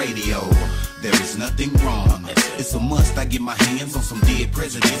your radio. There is nothing wrong. It's a must I get my hands on some dead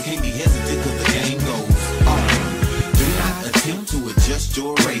presidents. Can't be hesitant cause the game goes on. Do not attempt to adjust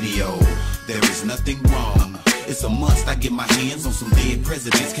your radio. There is nothing wrong. It's a must I get my hands on some dead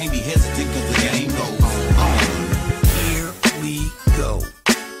presidents. Can't be hesitant cause the game goes on. Here we go.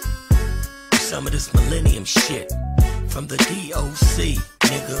 Some of this millennium shit from the DOC,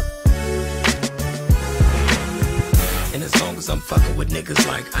 nigga. And as long as I'm fucking with niggas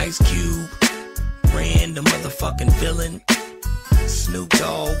like Ice Cube, Ran the motherfucking villain, Snoop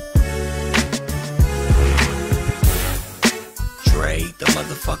Dogg, Dre the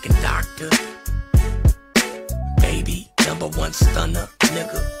motherfucking doctor, Baby #1 stunner,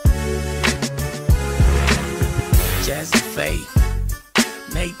 nigga. Jazzy Faye,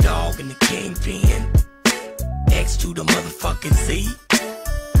 Nate Dogg and the Kingpin, X to the motherfucking Z.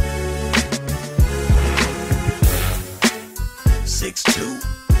 6'2",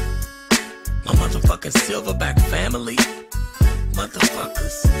 my motherfucking Silverback family,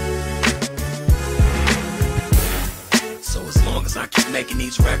 motherfuckers. So as long as I keep making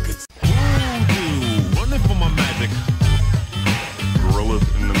these records. Voodoo, running for my magic. Gorillas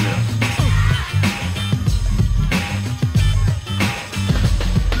in the mist.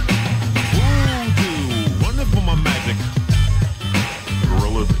 Voodoo, running for my magic.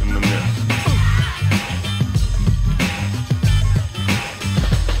 Gorillas in the mist.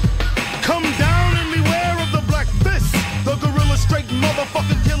 Come down and beware of the black fist. The gorilla straight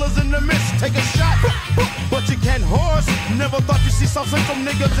motherfucking killers in the mist. Take a shot, but you can't horse. Never thought you'd see South Central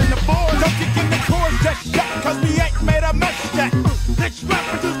niggas in the force. Don't kick in the chorus just shut, cause we ain't made a mess yet. This rap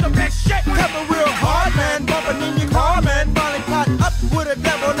produce the best shit. Coming real hard, man, bumping in your car, man. Finally caught up with a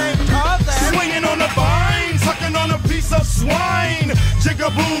devil named Tarzan. Swinging on the vine, sucking on a piece of swine.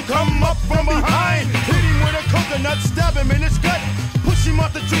 Jigaboo come up from behind. Hit him with a coconut, stab him in his gut. Push him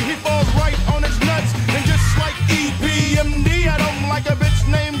off the tree, he falls right on his nuts. And just like EPMD, I don't like a bitch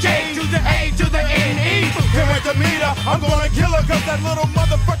named J to the A to the N-E. Can't wait to meet her, I'm gonna kill her, cause that little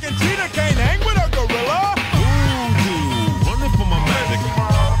motherfucking cheetah can't hang with a gorilla. Voodoo, running for my magic.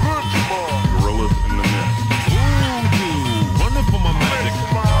 Gorillas in the mist. Voodoo, running for my magic.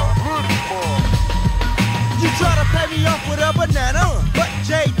 You try to pay me off with a banana, but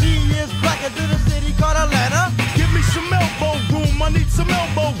JD is blacker than the city called Atlanta. Give me some elbow room, I need some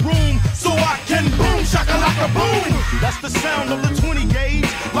elbow room, so I can boom, shakalaka boom. That's the sound of the 20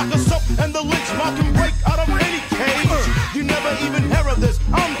 gauge, like a soap and the Lench mob can break out of any cage. You never even hear of this,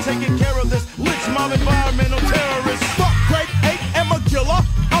 I'm taking care of this. Lench mob environmental terrorist. Fuck grade 8 and Magilla,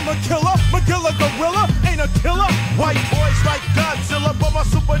 I'm a killer. Magilla gorilla ain't a killer. White boys like Godzilla, but my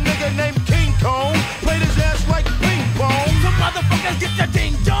super nigga named King Kong played his ass like ping pong. So motherfuckers get your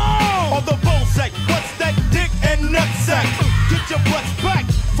ding dong. Or the bullsack, what's that dick and nutsack? Get your butts back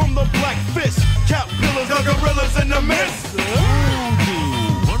from the black fist. Cap pillars, the gorillas in the mist.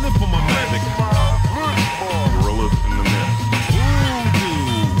 Voodoo, running for my magic. Gorillas in the mist. Voodoo,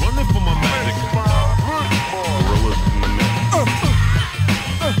 running for my magic. Gorillas in the mist.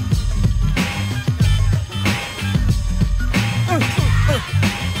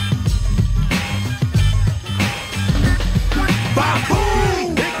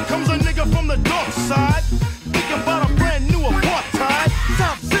 Ba-boom! Here comes a nigga from the dark side, thinking about a brand new apartheid.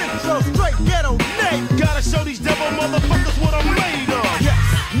 South Central, straight ghetto name. Gotta show these devil motherfuckers what I'm made of. Yes,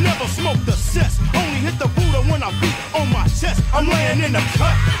 never smoked a cess, only hit the Buddha when I beat on my chest. I'm laying in the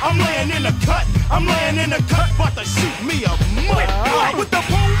cut, I'm laying in the cut, I'm laying in the cut, about to shoot me a mud. With the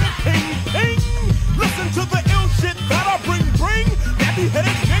boom, ping, ping. Listen to the ill shit that I bring. That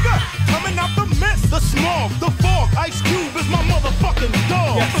be-headed nigga coming out the mist. The smog, the fog, Ice Cube is my motherfucking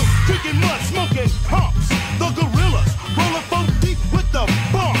dog. Yes. Drinking mud, smoking humps. The gorillas rolling 4 deep with the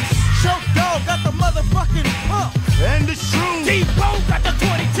bumps. Show Dog got the motherfucking pump. And it's true. T-Bo got the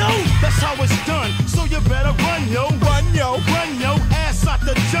 22. That's how it's done. So you better run, yo. Run, yo. Run, yo. Ass out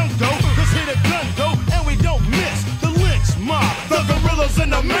the jungle. Let's hit a gun, go. And we don't miss. The Lench mob. The gorillas in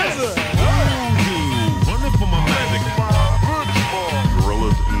the mist. Voodoo, running for my magic.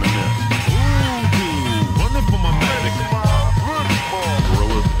 Gorillas in the mist. Voodoo, running for my magic.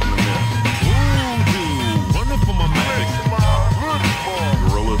 Gorillas in the mist. Voodoo, running for my magic.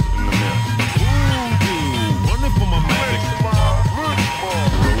 Gorillas in the mist. Voodoo, running for my magic.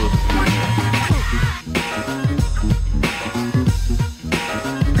 Gorillas in the mist.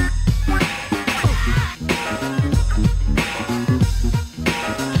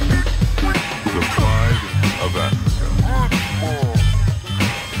 The pride of Africa.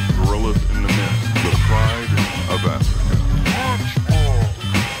 Gorillas in the mist. The pride of Africa.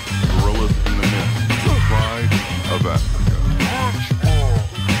 Gorillas in the mist. The pride of Africa.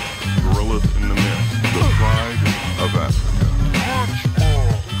 Gorillas in the mist. The pride of Africa.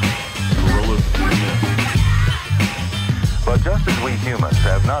 Gorillas in the mist. But just as we humans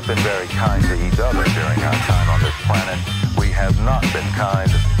have not been very kind to each other during our time on this planet, we have not been kind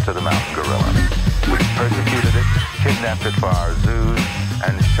to the mountain gorilla. We've persecuted it, kidnapped it for our zoos,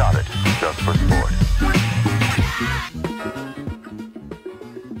 and shot it just for sport.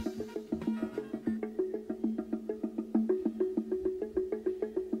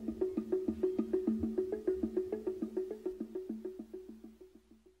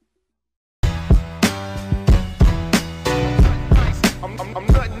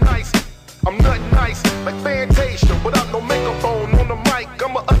 I'm nothing nice, like Fantasia, without no microphone on the mic.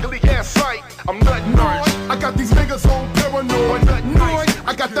 I'm an ugly ass sight. I'm nothing nice. I got these niggas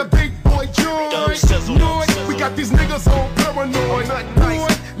the big boy joint. We got these niggas on paranoid. Boy,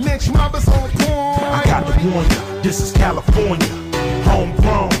 Lench mobbers on point. I got to warn you, this is California.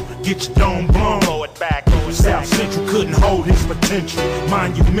 Homegrown, get your dome blown. Blow it back, South Central couldn't hold his potential.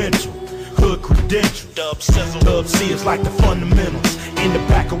 Monumental, hood credential. Dub C is like the fundamentals. In the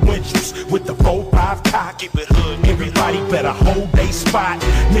back of winches with the 4-5 cock. Keep it hood. Everybody better hold they spot.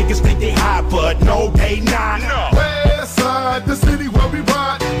 Niggas think they high, but no, they not. West side, the city where we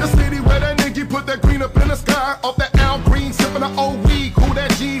ride. The city where that nigga put that green up in the sky. Off that Al Green, sipping the old weed. Cool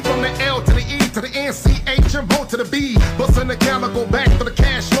that G from the L to the E to the NCH and vote to the B. Bustin' the camera, go back for the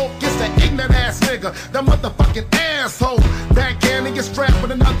cash flow. Gets that ignorant ass nigga, that motherfucking asshole. Backhand and get strapped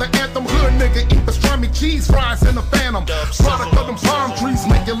with another anthem. Hood nigga, eat pastrami cheese fries in the Phantom. Product of them palm trees,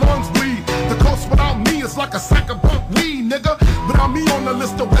 make your lungs bleed. The coast without me is like a sack of bunk weed, nigga. Without me on the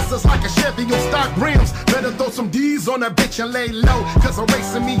list of West is like a Chevy on stock rims. Better throw some D's on that bitch and lay low. Cause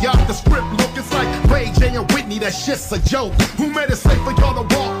erasing me off the script look, it's like Ray J and Whitney, that shit's a joke. Who made it safe for y'all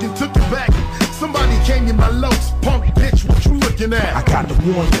to walk and took it back? Somebody came in my lows, punk bitch, what you looking at? I got to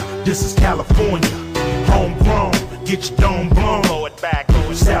warn you, this is California. Homegrown, get your dome blown. Blow it back,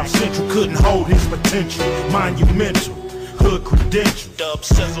 South Central couldn't hold his potential. Monumental, hood credential.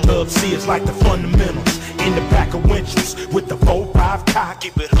 Dub C is like the fundamentals. In the back of winches with the 4-5 cock.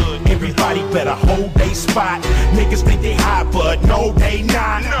 Keep it hood. Everybody better hold they spot. Niggas think they high, but no, they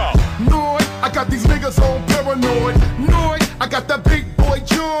not. Noid, I got these niggas on paranoid. Noid, I got that big boy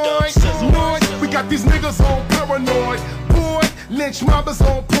joint. Noid, we got these niggas on paranoid. Boy, Lench mobbers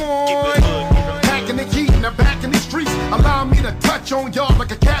on point. Packing the heat in the back in these streets. Allow me to touch on y'all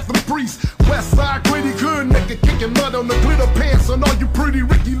like a Catholic priest. West side gritty good nigga, kicking mud on the glitter pants. On all you pretty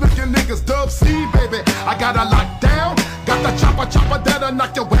Ricky looking niggas, Dub C, baby. I got a lockdown. Got the chopper that'll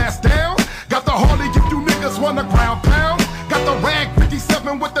knock your ass down. Got the Harley if you niggas want a ground pound. Got the rag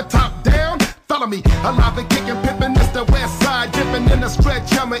 57 with the top down. Follow me, alive and kicking, pimpin', it's the West side. Dipping in the stretch,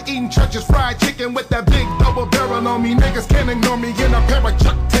 hammer, eating churches, fried chicken with that big double barrel on me. Niggas can't ignore me in a pair of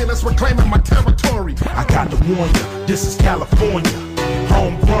Chuck Taylors reclaiming my territory. I got to warn you, this is California.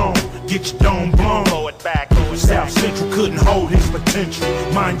 Homegrown, get your dome blown. Blow it back, South Central couldn't hold his potential.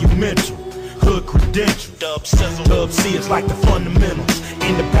 Monumental, hood credential. Dub C is like the fundamentals.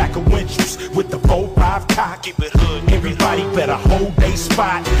 In the back of winches with the 4-5 cock. Keep it hood. Everybody better hold they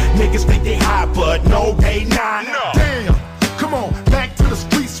spot. Niggas think they high, but no, they not. Damn, come on, back to the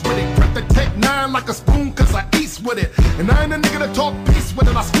streets with it. Prep the Tech 9 like a spoon, cause I eats with it. And I ain't a nigga to talk peace with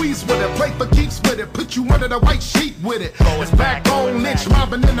it. I squeeze with it, play for keeps with it. Put you under the white sheet with it. It's back on Lench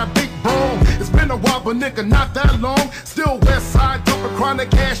mobbing in a big bone. It's been a while, but nigga, not that long. Still West side, dumping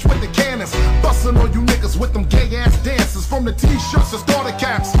chronic cash with the cannons. Bustin' on you niggas with them gay ass dances. From the t-shirts to starter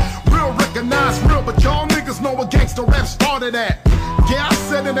caps. Real recognized real, but y'all niggas know where gangsta rap started at. Yeah, I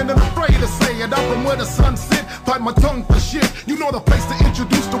said it and I'm afraid to say it. I'm from where the sun sit, bite my tongue for shit. You know the place to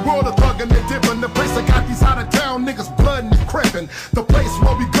introduce the world of thuggin' and dippin'. The place that got these out of town niggas blood and creepin'. The place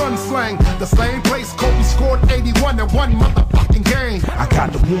where we gun slang. The same place Kobe scored 81 in one motherfucking game. I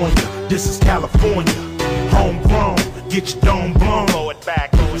got to warn you, this is California. Homegrown, get your dome blown. Blow it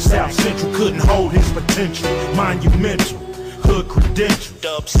back, South Central couldn't hold his potential. Monumental, hood credential.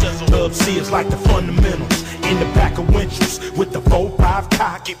 Dub C is like the fundamentals. In the back of winches with the 4-5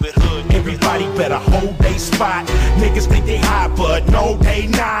 cock. Keep it hood. Everybody better hold they spot. Niggas think they high, but no, they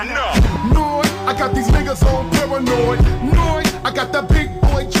not. Noid, I got these niggas on paranoid. Noid, I got that big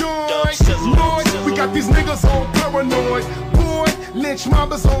boy joint. Noid, we got these niggas on paranoid. Boy, Lench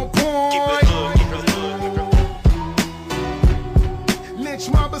mobbers on point. Lench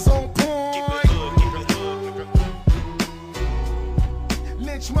mobbers on point.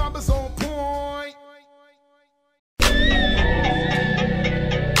 Lench mobbers on point.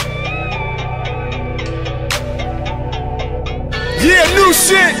 Yeah, new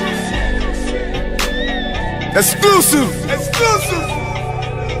shit. Exclusive.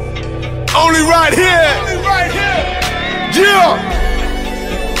 Only right here. Yeah.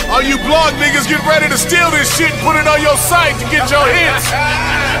 All you blog niggas get ready to steal this shit and put it on your site to get your hits.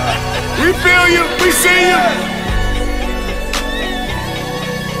 We feel you. We see you.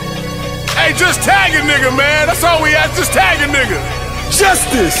 Hey, just tag a nigga, man. That's all we ask. Just tag a nigga.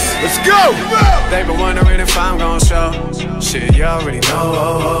 Justice. Let's go. They been wondering if I'm gon' show. Shit, you already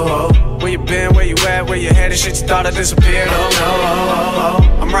know. Where you been, where you at, where you headed? Shit, you thought I disappeared. Oh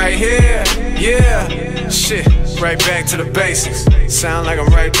no. I'm right here. Yeah. Shit, right back to the basics. Sound like I'm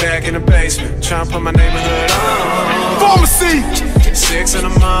right back in the basement. Tryna put my neighborhood on. Pharmacy. 6 in the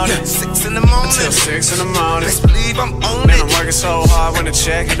morning. Until 6 in the morning. Best believe I'm on it. Man, I'm working so hard when the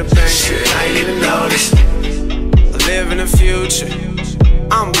check hit the bank. Shit, I ain't even noticed. I live in the future.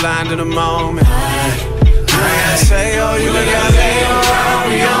 I'm blind in the moment. I say, oh, you gotta lay around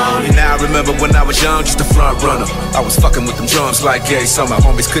me on me. Now I remember when I was young, just a front runner. I was fucking with them drums like gay summer.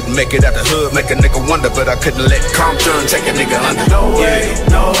 Homies couldn't make it out the hood, make a nigga wonder, but I couldn't let Compton take a nigga under. No way,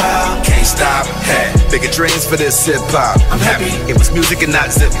 no how. Can't stop, had bigger dreams for this hip-hop. I'm happy it was music and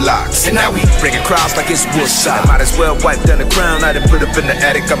not zip-locks. And now we bringing crowds like it's Woodstock. I might as well wipe down the crown. I done put up in the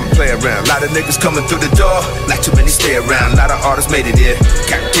attic, I'ma play around. Lot of niggas coming through the door, not too many stay around. Lot of artists made it here.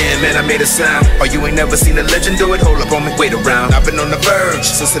 Goddamn, man, I made a sound. Oh, you ain't never seen a legend do it? Hold up on me, wait around. I've been on the verge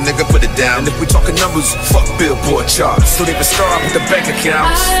since a nigga put it down. And if we talking numbers, fuck Billboard charts. Don't even start with the bank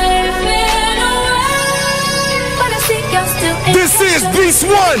accounts. This is Beast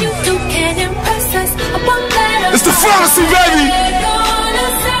One. It's the pharmacy, baby.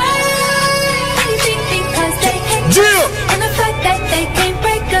 Yeah.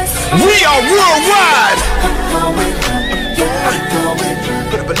 We are worldwide.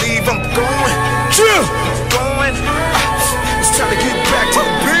 Better believe I'm going. Yeah. It's time to get back to the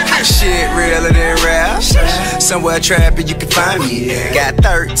business. Shit realer than rap. Somewhere trapping you can find me. Got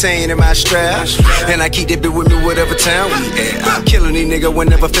 13 in my strap, and I keep that bit with me whatever town we at. I'm killing these nigga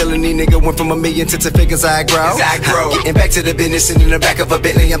whenever feeling these nigga. Went from $1 million to 10 figures I grow. Getting back to the business and in the back of a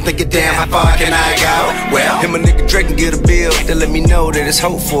Bentley. I'm thinking, damn, how far can I go? Well, him a nigga Drake can get a bill. They let me know that it's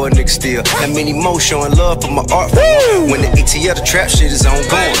hope for a nigga still. That many more showing love for my art form. When the ATL, the trap shit is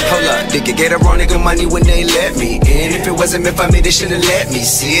ongoing. Hold up, nigga get a wrong nigga money when they let me in. If it wasn't M.A.F.I.A, they shouldn't let me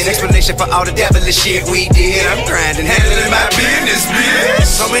see it. Explanation for all the devilish shit we did. I'm grinding, handling my business, bitch.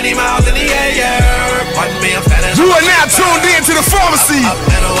 So many miles in the air. You are now tuned in to the pharmacy. Up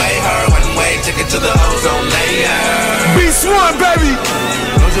and away, her one way, ticket to the ozone layer. Beast One, baby.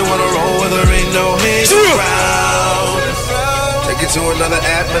 Don't you wanna roll where there ain't no hidden ground? Take it to another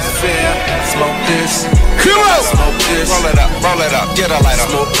atmosphere. Smoke this. Come on. Smoke this. Roll it up, get a lighter.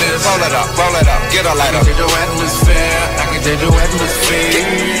 Smoke this. Roll it up, get a lighter. I can change your atmosphere. I can change your atmosphere.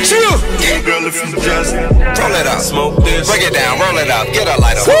 Chill. Hey girl, if you just roll it up, smoke this. Break it down, roll it up, get a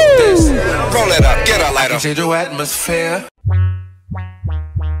lighter. Smoke this. Roll it up, get a lighter. I can change your atmosphere.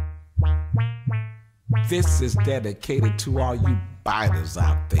 This is dedicated to all you biters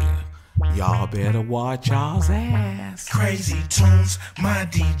out there. Y'all better watch y'all's ass. Crazy tunes, my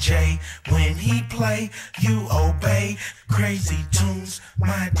DJ. When he play, you obey. Crazy tunes,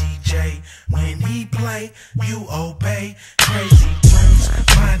 my DJ. When he play, you obey. Crazy tunes,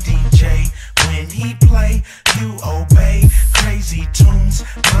 my DJ. When he play, you obey. Crazy tunes,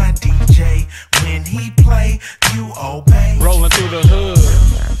 my DJ. When he play, you obey. Rolling through the hood.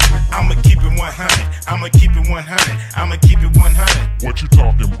 I'ma keep it 100. I'ma keep it 100. I'ma keep it 100. What you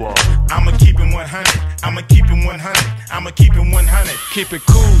talking about? I'ma keep it 100. I'ma keep it 100. I'ma keep it 100. Keep it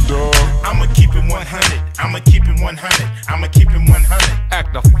cool, dog. I'ma keep it 100. I'ma keep it 100. I'ma keep it 100.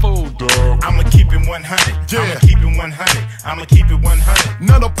 Act a fool, dog. I'ma keep it 100. I'ma keep it 100. I'ma keep it 100.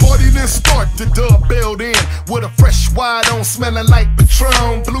 Now the party didn't start, the dub bailed in with a fresh wide on smelling like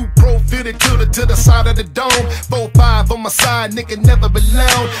Patron. Blue Pro fitted to the side of the dome. 4-5 on my side, nigga never been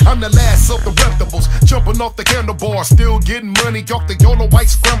loud. I'm the last of the reptables, jumping off the handlebar, still getting money off the yellow white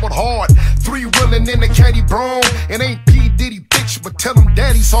scrambled hard. 3-wheeling in the caddy broom, it ain't P. Diddy bitch, but tell him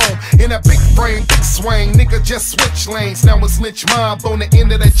daddy's home. In that big frame, big swing, nigga just switch lanes. Now it's Lench mob on the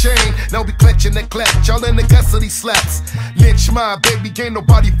end of that chain. Now we clutching that clutch, y'all in the custody slaps. Lench mob, baby, ain't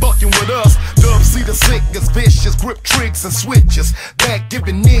nobody fucking with us. Dub see the sickness, vicious, grip tricks and switches. Back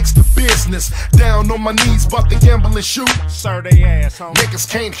giving niggas the business. Down on my knees, bout to gamble and shoot. Sir, they ass, homie. Niggas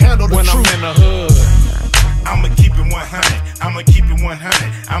can't handle the when truth. I'm in the hood. I'ma keep it 100. I'ma keep it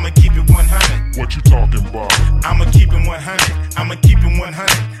 100. I'ma keep it 100. What you talking about? I'ma keep it 100. I'ma keep it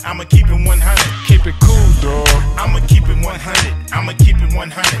 100. I'ma keep it 100. Keep it cool, dog. I'ma keep it 100. I'ma keep it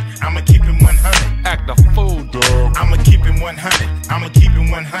 100. I'ma keep it 100. Act a fool, dog. I'ma keep it 100. I'ma keep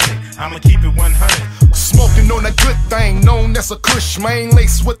it 100. I'ma keep it 100. Smoking on that good thing, known as a kush, man.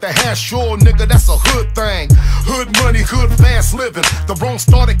 Laced with the hash, sure, nigga, that's a hood thing. Hood money, hood fast living. The wrong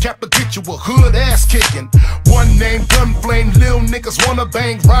starter cap to get you a hood ass kicking. One name, gun flame, lil niggas wanna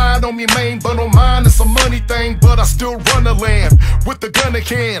bang. Ride on me, main, but on mine it's a money thing. But I still run the land with the gun in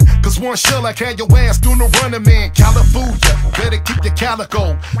hand. Cause one shell I had your ass doing the running man. California, better keep your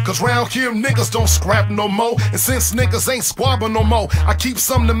calico. Cause round here niggas don't scrap no more. And since niggas ain't squabbing no more, I keep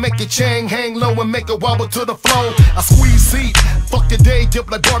something to make your chain hang low and make it wobble to the flow. I squeeze seat. Fuck your day, dip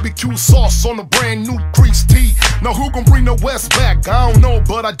like barbecue sauce on a brand new crease tee. Now who gon' bring the West back? I don't know,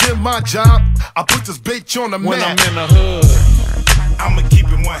 but I did my job. I put this bitch on the map. When I'm in the hood, I'ma keep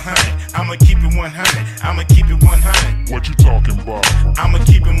it 100. I'ma keep it 100. I'ma keep it 100. What you talking about? I'ma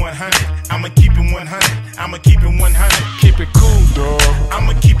keep it 100. I'ma keep it 100. I'ma keep it 100. Keep it cool, dog.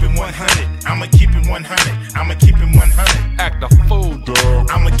 I'ma keep it 100. I'ma keep it 100. I'ma keep it 100. Act a fool, dog.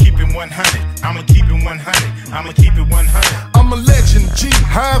 I'ma keep it 100. I'ma keep it 100. I'ma keep it 100. I'm a legend, G.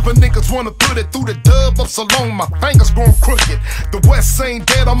 However niggas wanna put it through the dub up so long my fingers grown crooked. The West ain't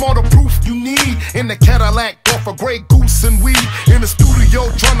dead, I'm all the proof you need. In the Cadillac, off a Grey Goose and weed. In the studio,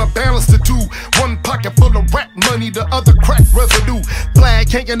 tryna balance the two. One pocket full of rap money, the other crack residue. Flag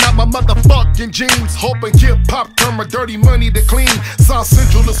hanging out my motherfucking jeans. Hoping hip-hop turn my dirty money to clean. South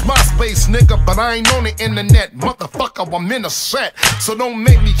Central is my space, nigga, but I ain't on the internet. Motherfucker, I'm in a set. So don't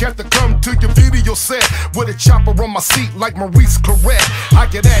make me have to come to your video set with a chopper on my seat like Maurice Claret. I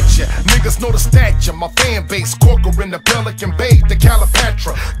get at ya, niggas know the stature. My fan base, Corker in the Pelican Bay, the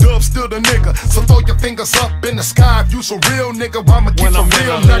Calipatra. Dub still the nigga, so throw your fingers up in the sky if you's a real nigga. I'ma keep a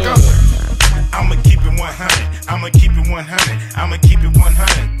real nigga. I'ma keep it 100. I'ma keep it 100. I'ma keep it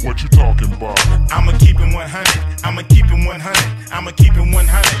 100. What you talking about? I'ma keep it 100. I'ma keep it 100. I'ma keep it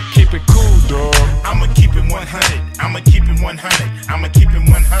 100. Keep it cool, dog. I'ma keep it 100. I'ma keep it 100. I'ma keep it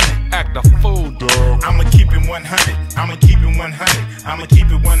 100. Act a fool, dog. I'ma keep it 100. I'ma keep it 100. I'ma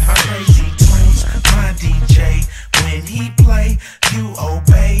keep it 100. Crazy tunes, my DJ. When he play, you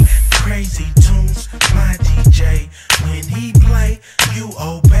obey. Crazy tunes, my DJ. When he play, you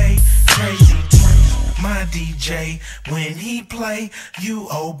obey. Crazy tunes, my DJ. When he play, you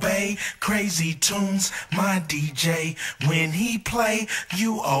obey. Crazy tunes, my DJ. When he play,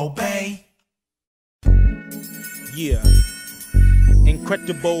 you obey. Yeah,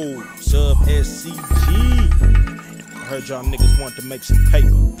 incredible sub SCG. I heard y'all niggas want to make some paper.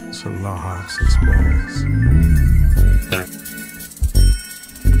 It's a law, 6 balls.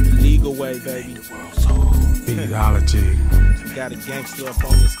 Legal way, baby. Ideology. Got a gangster up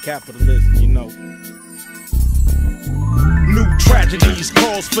on this capitalism, you know. New tragedies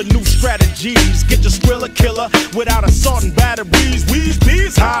calls for new strategies. Get your Skrilla killer without assault and batteries. Weeds,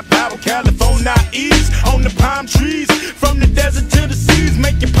 bees, high power California ease on the palm trees. From the desert to the seas,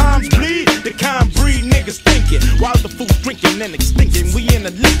 make your palms bleed. The kind breed niggas thinking while the fool's drinking and extinction. We in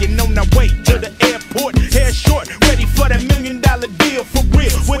a Lincoln on our way to the airport. Hair short, ready for that $1 million deal for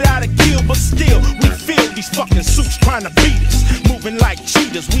real. Without a kill, but still we feel these fucking suits trying to beat us. Moving like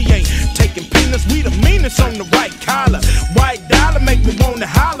cheaters, we ain't taking peanuts. We the meanest on the right collar. White dollar make me wanna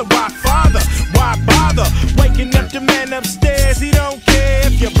holler. Why father? Why bother? Waking up the man upstairs, he don't care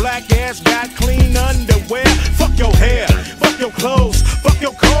if your black ass got clean underwear. Fuck your hair, fuck your clothes, fuck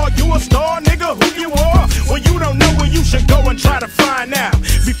your car. You a star, nigga, who you are? Well, you don't know where you should go and try to find out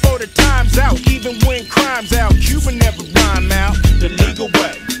before the time's out. Even when crime's out, Cuban never rhyme out the legal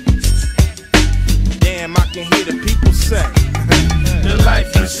way. Damn, I can hear the people say the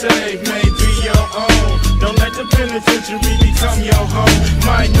life you save may be your own. Don't let the penitentiary become your home.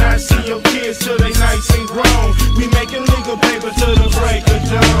 Might not see your kids till they nice and grown. We making legal paper till the break of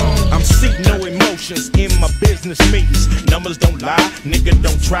dawn. I'm seeking no emotions in my business meetings. Numbers don't lie, nigga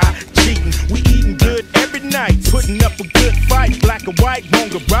don't try cheating. We eating good every night, putting up a good fight. Black or white, wrong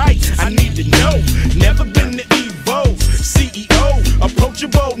or right, I need to know. Never been the Evo, CEO,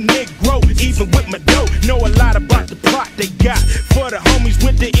 approachable Negro. Even with my dough, know a lot about the plot they got. For the homies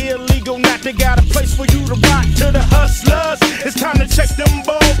with the illegal knot, they got a place for you to rock. To the hustlers, it's time to check them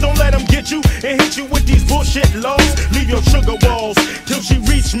balls. Don't let them get you and hit you with these bullshit laws. Leave your sugar walls till she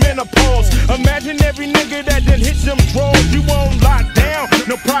reach menopause. Imagine every nigga that done hit them drawers. You on lockdown,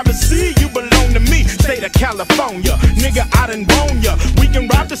 no privacy, you belong to me. State of California, nigga, I done wrong ya. We can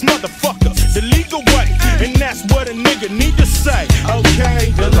rob this motherfucker the legal way, and that's what a nigga need to say.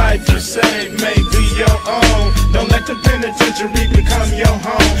 Okay, the life you save may be your own. Don't let the penitentiary become your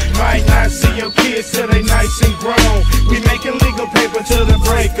home. Might not see your kids till they nice and grown. We making legal paper till the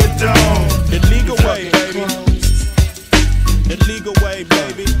break of dawn. The legal way, baby. The legal way,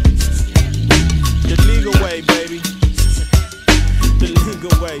 baby. The legal way, baby. The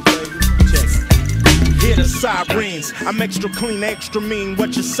legal way, baby. Check it. Hear the sirens, I'm extra clean, extra mean.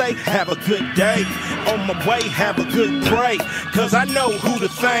 What you say? Have a good day. On my way, have a good break. Cause I know who to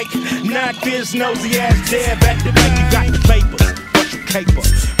thank. Not this nosy ass dev at the bank. You got the papers, what's your caper?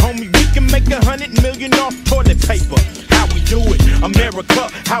 Homie, we can make 100 million off toilet paper. How we do it? America,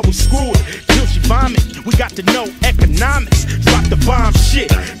 how we screw it? Till she vomit, we got to know economics. Drop the bomb shit,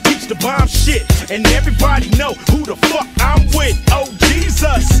 teach the bomb shit. And everybody know who the fuck I'm with. Oh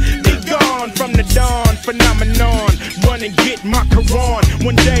Jesus, be gone from the dawn phenomenon. Run run and get my Quran.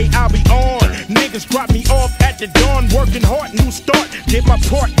 One day I'll be on. Niggas drop me off at the dawn. Working hard, new start. Did my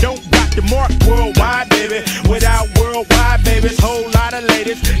part, don't got the mark. Worldwide, baby. Without worldwide, baby. Whole lot of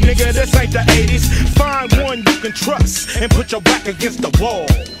ladies. Nigga, this ain't the 80s. Find one you can trust and put your back against the wall.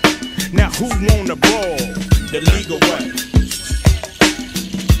 Now who wanna brawl the legal way?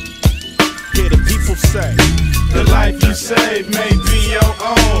 Hear the people say, the life you save may be your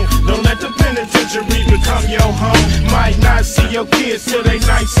own. Don't let the penitentiary become your home. Might not see your kids till they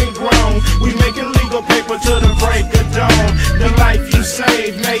nice and grown. We making legal paper till the break of dawn. The life you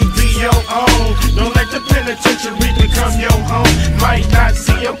save may be your own. Don't let the penitentiary become your home. Might not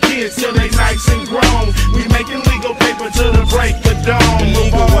see your kids till they nice and grown. We making legal paper till the break of dawn.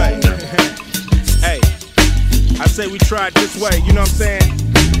 Move away. Hey, I say we try it this way, you know what I'm saying?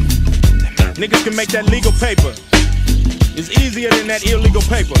 Niggas can make that legal paper. It's easier than that illegal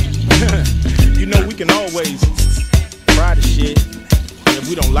paper. You know we can always try the shit. And if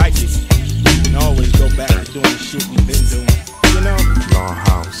we don't like it, we can always go back to doing the shit we've been doing. You know? Long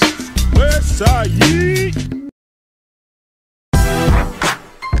house. West side, yeet.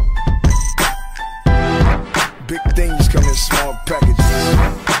 Big things come in small packages.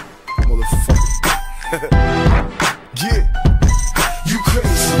 Motherfucker. Yeah. You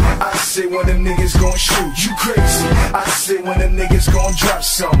crazy. I say when them niggas gon' shoot. You crazy. I say when them niggas gon' drop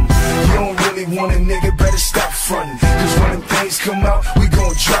something. You don't really want a nigga, better stop frontin'. Cause when them things come out, we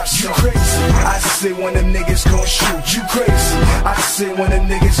gon' drop something. You crazy. I say when them niggas gon' shoot. You crazy. I say when them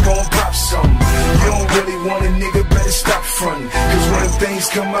niggas gon' pop something. You don't really want a nigga, better stop frontin'. Cause when them things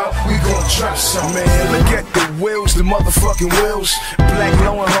come out, we gon' drop something. Man, look at the wheels, the motherfucking wheels. Black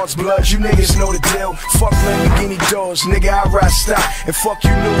Lowenheart's blood, you niggas know the deal. Fuck Lamborghini doors, nigga, I ride stock. And fuck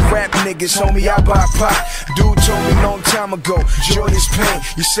you new rap niggas, homie, I buy pot. Dude told me long time ago, joy is pain.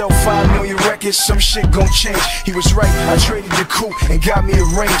 You sell 5 million records, some shit gon' change. He was right, I traded the coupe and got me a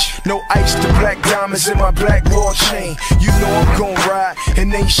range. No ice to black diamonds in my black wall chain. You know I'm gon' ride,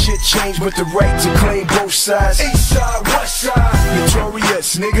 and ain't shit changed but the right to claim both sides. East side, west side.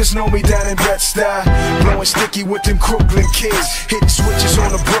 Notorious, niggas know me down in Bed-Stuy. Blowing sticky with them Crooklyn kids. Hitting switches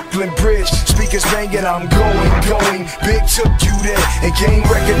on the Brooklyn Bridge. Speakers banging, I'm going. Big took you there, and game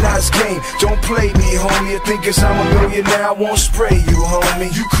recognized game. Don't play me, homie. You think cause I'm a millionaire, I won't spray you,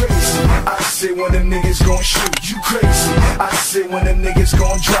 homie. You crazy. I say when them niggas gon' shoot. You crazy. I say when them niggas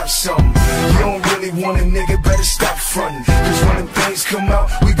gon' drop something. You don't really want a nigga, better stop frontin'. Cause when them things come out,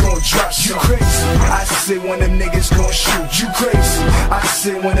 we gon' drop something. You crazy. I say when them niggas gon' shoot. You crazy. I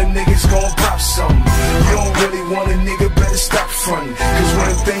say when them niggas gon' pop something. You don't really want a nigga, better stop frontin'. Cause when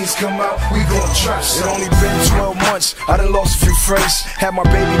them things come out, we gon' drop something. It only been 12 months, I done lost a few friends. Had my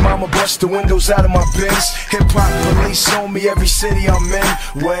baby mama bust the windows out of my Benz. Hip-hop police on me every city I'm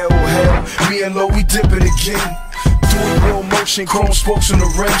in. Well, hell, me and Lo, we dip it again. Doing real motion, chrome spokes on the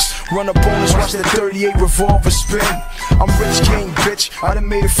rims. Run up on us, watch that 38 revolver spin. I'm rich king, bitch, I done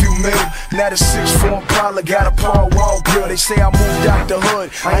made a few mil. Now the 6'4" Impala got a Paul Wall grill. They say I moved out the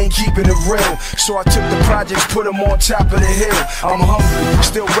hood, I ain't keeping it real. So I took the projects, put them on top of the hill. I'm hungry,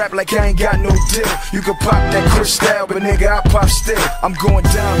 still rap like I ain't got no deal. You can pop that crystal, but nigga, I pop still. I'm going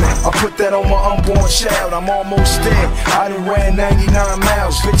down there, I put that on my unborn child. I'm almost dead, I done ran 99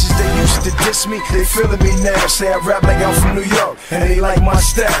 miles. Bitches, they used to diss me, they feeling me now. Say I rap like I'm from New York, and they like my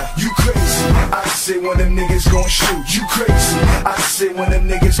style. You crazy, I say when them niggas gon' shoot. You crazy, I say when them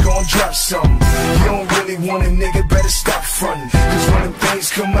niggas gon' drop something. You don't really want a nigga, better stop frontin'. Cause when them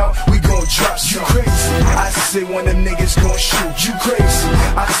things come out, we gon' drop something. You crazy, I say when them niggas gon' shoot. You crazy,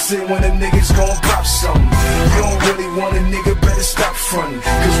 I say when them niggas gon' pop something. You don't really want a nigga, better stop frontin'.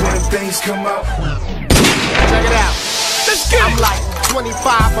 Cause when them things come out, check it out. I'm like 25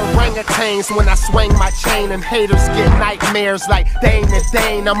 orangutans when I swing my chain, and haters get nightmares like Dane to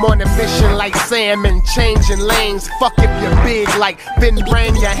Dane. I'm on a mission like salmon, changing lanes. Fuck if you're big like Ben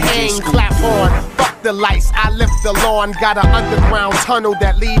Rain, you hang. Clap on, fuck the lights, I lift the lawn. Got an underground tunnel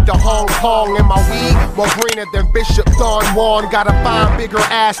that lead to Hong Kong. And my weed more greener than Bishop Don Juan. Gotta find bigger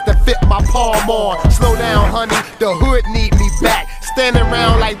ass to fit my palm on. Slow down, honey, the hood need me back. Standing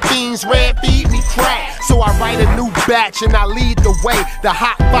around like fiends, red feed me crack. So I write a new batch and I lead the way. The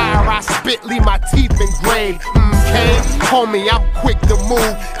hot fire I spit, leave my teeth engraved. Okay, homie, I'm quick to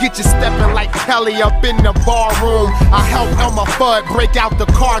move. Get you stepping like Kelly up in the bar room. I helped M.A.F.I.A break out the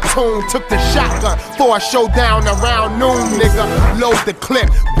cartoon. Took the shotgun for a showdown around noon, nigga. Load the clip,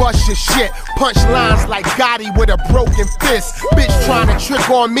 bust your shit. Punch lines like Gotti with a broken fist. Bitch trying to trick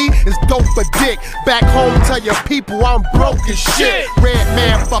on me is dope for dick. Back home, tell your people I'm broke as shit. Red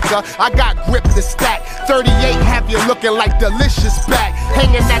man fucker, I got grip to stack. 38 have you looking like delicious back.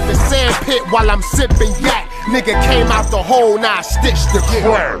 Hanging at the sand pit while I'm sipping yak. Nigga came out the hole, now I stitched the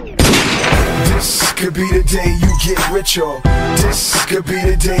crown. This could be the day you get richer. This could be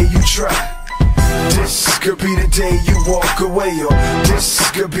the day you try. This could be the day you walk away, or this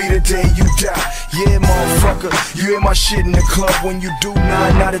could be the day you die. Yeah, motherfucker, you hear my shit in the club. When you do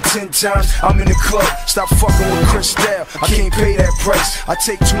 9 out of 10 times, I'm in the club. Stop fucking with Cristal, I can't pay that price. I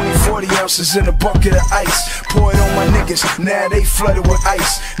take 20-40 ounces in a bucket of ice, pour it on my niggas, now they flooded with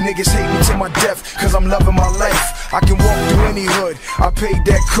ice. Niggas hate me to my death, cause I'm loving my life. I can walk through any hood, I paid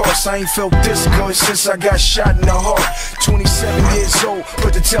that cost. I ain't felt this good since I got shot in the heart. 27 years old,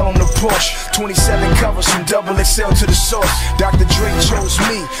 put the tail on the Porsche. 27 covers from double XL to the source. Dr. Dre chose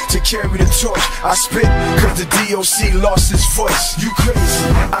me to carry the torch. I spit cause the DOC lost his voice. You crazy,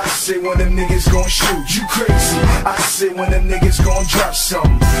 I say when them niggas gon' shoot. You crazy, I say when them niggas gon' drop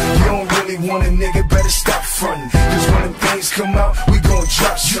something. You don't really want a nigga, better stop frontin', cause when them things come out, we gon'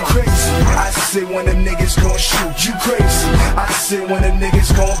 drop something. You crazy, I say when them niggas gon' shoot. You crazy, I say when them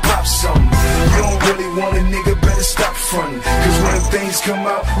niggas gon' pop something. You don't really want a nigga, better stop frontin', cause when them things come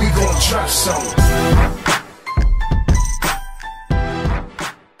out, we gon' drop something.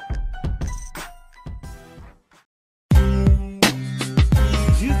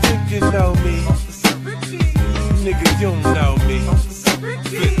 You think you know me? Nigga, you don't know me.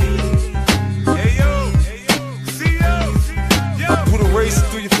 Hey yo, see yo. I put a razor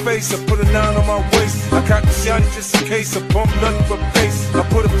through your face, I put a 9 on my waist. I cock the shot just in case, I bump nothing but bass. I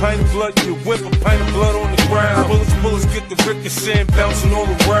put a pint of blood in your whip, a pint of blood on the ground. Bullets get the ricochet bouncing all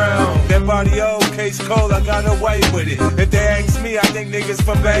around. That body old, case cold, I got away with it. If they ask me, I think niggas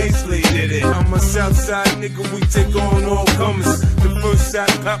from Baisley did it. I'm a Southside nigga, we take on all comers. The first shot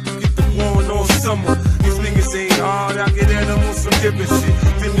pop, we get the one all summer. These niggas ain't hard, I get at them on some different shit.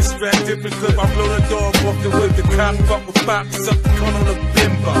 Different strap, different clip, I blow the dog off the whip. The cop fuck with box up the gun on a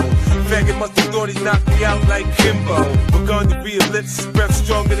bimbo. Faggot must have thought he knocked me out like Kimbo. Begun to be ellipsis, breath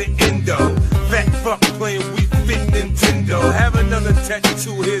stronger than Indo. Fat fuck playing We Fit Nintendo. Have another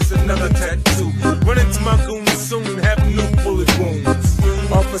tattoo, here's another tattoo. Run into my goons soon, have new bullet wounds.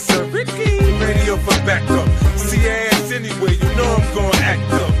 Officer Ricky, radio for backup. See your ass anyway, you know I'm gonna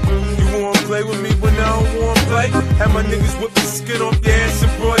act up. You wanna play with me when I don't wanna play? Have my niggas whip the skin off your ass in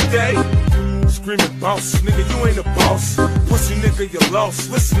broad day. Screaming boss, nigga, you ain't a boss. Pussy nigga, you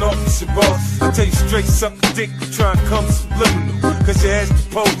lost. Listen, officer boss, I tell you straight, suck a dick, try and come subliminal. Cause you ask the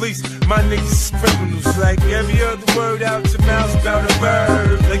police, my niggas is criminals. Like every other word out your mouth's about a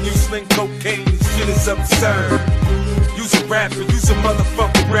verb. Like you sling cocaine, this shit is absurd. You's a rapper, you's a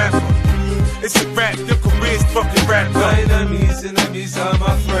motherfucking rapper. It's a rap, your career's fucking rap. My enemies are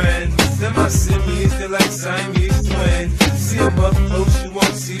my friends. And my simians, they're like Siamese twins. See them up close, you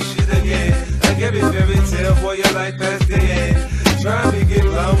won't see shit again. Like every fairy tale, boy, your life past the end. Try me get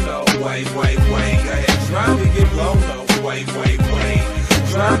blown, no, wait. Go ahead, try me get blown, no, wait.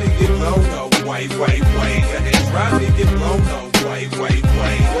 Try me get blown, no, wait. Go ahead, try me get blown, no, wait.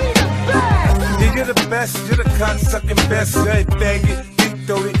 You're the best, you're the cock-sucking best. You ain't faggot,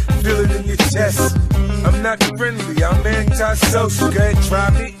 deep-throated, feel it in your chest. I'm not friendly, I'm anti-social. Go ahead, try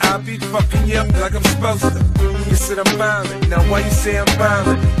me, I'll be fucking you up like I'm supposed to. You said I'm violent, now why you say I'm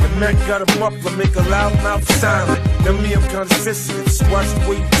violent? The Mac got a muffler, make a loud mouth silent. Now me, I'm kinda sensitive, so watch the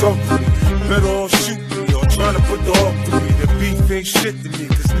way you talk to me. Better all shoot me, or trying to put the off to me. The beef ain't shit to me,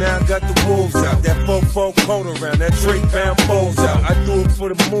 cause now I got the wolves out. That 4-4 coat around, that Drake bound balls out. I do it for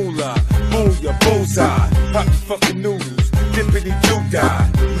the moolah, booyah, bullseye. Pop the fucking noodles, dippity doo die.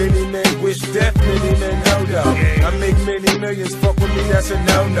 Many men wish death, many men know though. I make many millions, fuck with me, that's a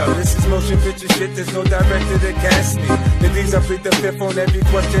no-no. This is motion picture shit, there's no director that cast me. The D's, I plead the fifth on every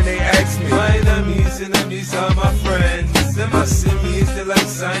question they ask me. My enemies are my friends. And my simians, they're like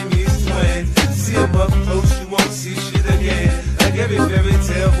Siamese twins. See them up close, you won't see shit again. Like every fairy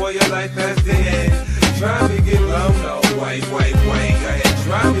tale, boy, your life past the end. Try me get blown, no, wait. Go ahead,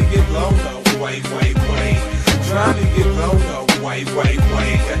 try me get blown, no, wait. Try me get blown, no, wait. Go ahead,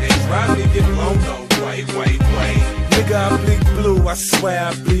 try me get blown, no, wait. Nigga, I bleed blue, I swear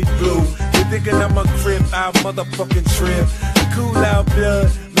I bleed blue. You thinking I'm a crib, I'll motherfucking trip. Cool out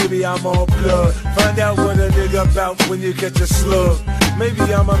blood, maybe I'm all blood. Find out what a nigga about when you catch a slug. Maybe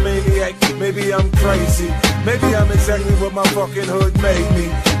I'm a maniac, maybe I'm crazy. Maybe I'm exactly what my fucking hood made me.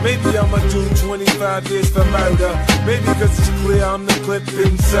 Maybe I'ma do 25 years for murder. Maybe cause it's clear I'm the clip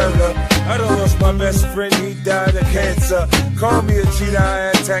inserter. I done lost my best friend, he died of cancer. Call me a cheetah,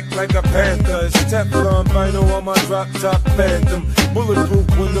 I attack like a panther. It's Teflon vinyl on my drop top Phantom. Bulletproof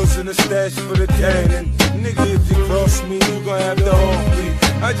windows in the stash for the cannon. Nigga, if you cross me, you gon' have to hold me.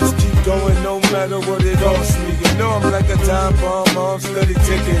 I just keep going no matter what it costs me. You know I'm like a time bomb, I'm steady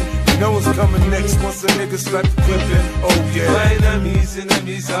ticking. know what's coming next once a nigga start to flipping. Oh yeah. My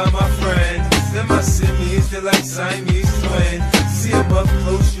enemies are my friends. Them my siblings, they like Siamese twins. See them up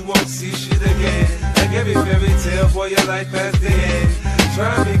close, you won't see shit again. Like every fairy tale, boy, your life has the end.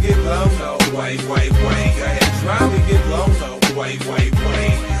 Try me get low, no, white. Go ahead, try me get low, no, white.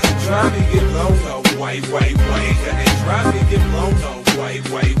 Try me get low, no, white. Go ahead, try me get low, no, white.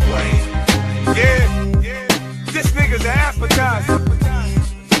 Yeah, this nigga's an appetizer.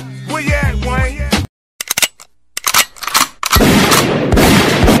 Where you at, Wayne?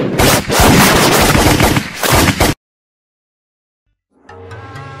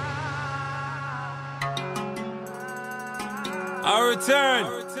 I return,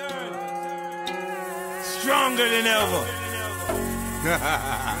 stronger than ever.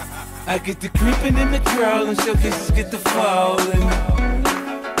 I get the creeping in the crowd and showcases get the falling.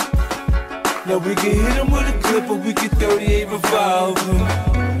 Now we can hit them with a clip or we can 38 revolve them.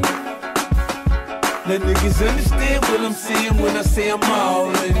 Now niggas understand what I'm saying when I say I'm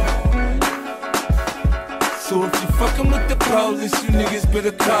all in. So if you fucking with the police, you niggas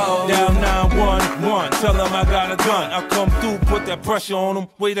better call. Down 911, tell them I got a gun. I come through, put that pressure on them.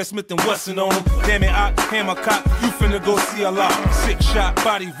 Way that Smith and Wesson on them. Damn it, I hammer cock, you finna go see a lot. 6 shot,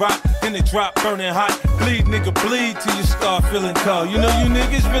 body rock, then it drop, burning hot. Bleed, nigga, bleed till you start feeling cold. You know you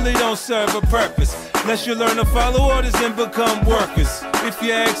niggas really don't serve a purpose unless you learn to follow orders and become workers. If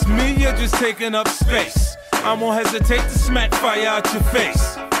you ask me, you're just taking up space. I won't hesitate to smack fire out your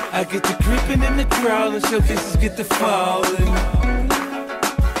face. I get the creeping in the crowd and showcases get the falling.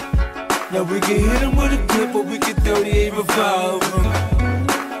 Now we can hit them with a clip or we can 38 revolve them.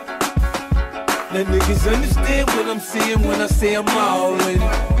 Now niggas understand what I'm saying when I say I'm all in.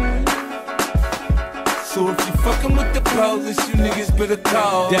 So if you fucking with the police, you niggas better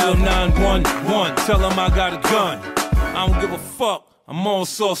call. Down 911, tell them I got a gun. I don't give a fuck, I'm all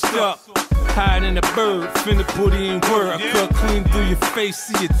sauced up. Hide in the bird, finna put in word. I cut clean through your face,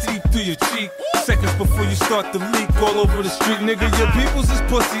 see your teeth through your cheek. Seconds before you start to leak all over the street. Nigga, your people's is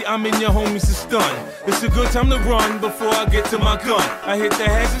pussy, I mean your homies is stunned. It's a good time to run before I get to my gun. I hit the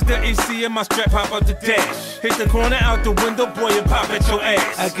hazards, the AC, and my strap pop out the dash. Hit the corner out the window, boy, and pop at your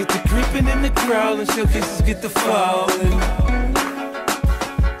ass. I get the creeping in the crowd and showcases get the falling.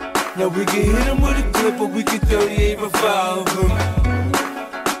 Now we can hit them with a clip or we can 38 revolve them.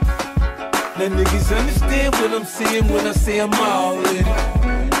 Now niggas understand what I'm saying when I say I'm all in.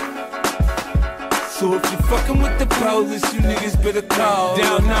 So if you fucking with the police, you niggas better call.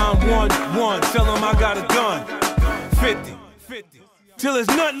 Down 911, tell them I got a gun. 50, till there's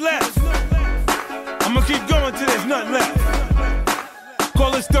nothing left. I'ma keep going till there's nothing left.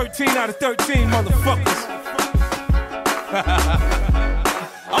 Call us 13 out of 13, motherfuckers.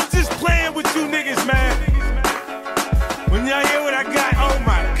 I'm just playing with you niggas, man. When y'all hear what I got, oh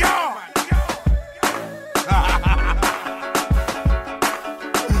my God.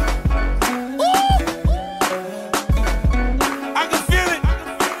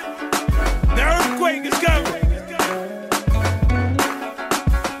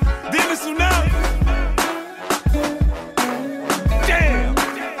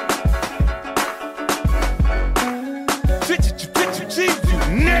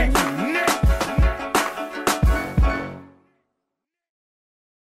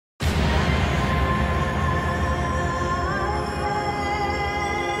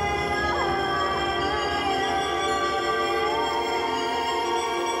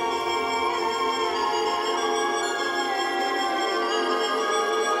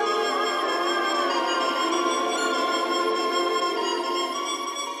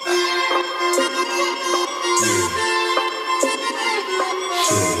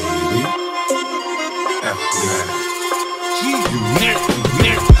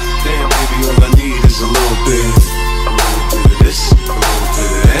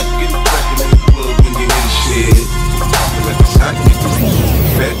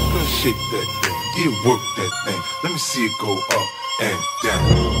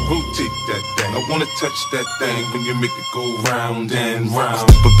 Touch that thing when you make it go round and round.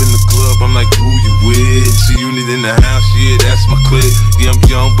 Step up in the club, I'm like, who you with? See you need in the house, yeah, that's my clique. Yeah, I'm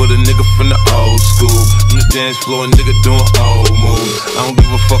young, but a nigga from the old school. On the dance floor, a nigga doing old moves. I don't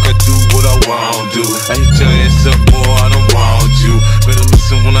give a fuck, I do what I want to. I hit your ass up, boy, I don't want you. Better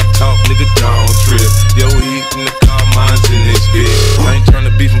listen when I talk, nigga, don't trip. Yo, heat in the car, mine's in this bitch. I ain't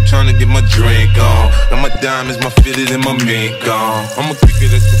tryna beef, I'm tryna get my drink on. Now my diamonds, my fitted, and my mink on. I'ma kick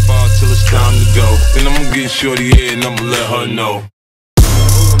it at the bar till it's time to go. Then I'ma get shorty here and I'ma let her know.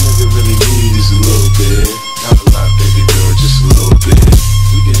 All a nigga really need is a little bit. Not a lot, baby girl, just a little bit.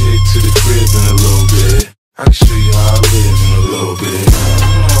 We can head to the crib in a little bit. I can show you how I live in a little bit. You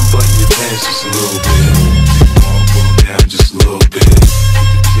know I'm butting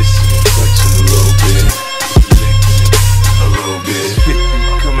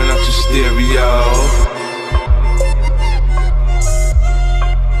yo.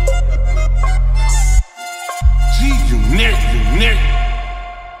 You nick.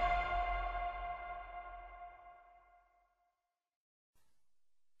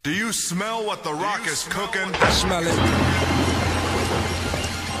 Do you smell what the rock is cooking? I smell it.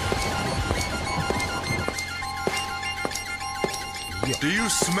 Do you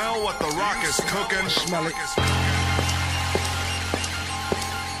smell what the rock is cooking? Smell it.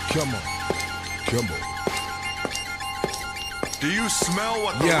 Come on. Do you smell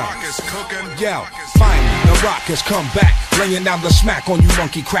what the rock is cooking? Yo, finally, the rock has come back, laying down the smack on you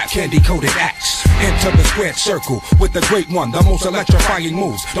monkey crap, candy-coated acts. Enter the squared circle with the great one, the most electrifying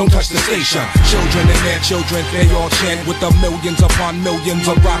moves. Don't touch the station. Children and their children, they all chant with the millions upon millions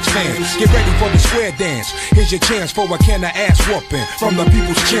of rock fans. Get ready for the square dance. Here's your chance for a can of ass whooping from the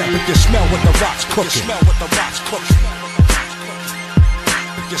people's champ. If you smell what the rock's cooking. Smell what the rock's cooking.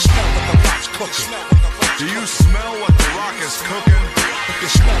 If you smell what the rock's cooking. Do you smell what the rock is cooking? If you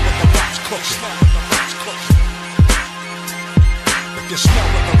smell what the rock's cooking. If you smell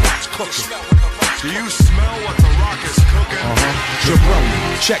what the rock's cooking. Do you smell what the rock is cooking?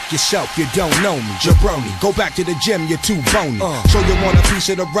 Jabroni, check yourself, you don't know me. Jabroni, go back to the gym, you're too bony. So you want a piece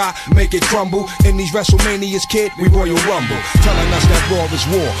of the rock, make it crumble. In these WrestleManias, kid, we Royal Rumble. Telling us that war is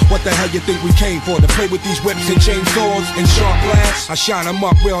war. What the hell you think we came for? To play with these whips and chainsaws and sharp glass? I shine them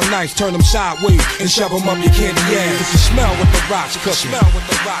up real nice, turn them sideways and shove them up your candy ass. If you smell what the rock's cooking. Smell what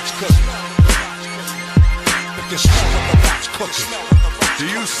the rock's cooking. If you smell what the rock's cooking. Do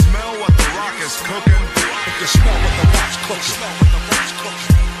you smell what the rock is cooking? If you smell what the rock's cooking.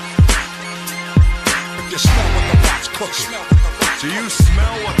 If you smell what the rock's cooking. Do you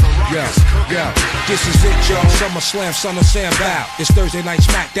smell what the rock is cooking? Yo, this is it, y'all. SummerSlam, Son of Sam Bow. It's Thursday night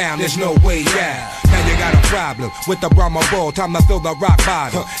SmackDown, there's no way out. Now you got a problem with the Brahma Bull. Time to fill the rock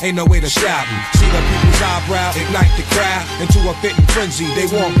bottom. Ain't no way to stop him. See the people's eyebrow, ignite the crowd into a fitting frenzy. They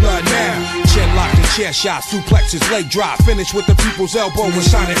want blood now. Chin locked and chair shots, suplexes, leg drop. Finish with the people's elbow with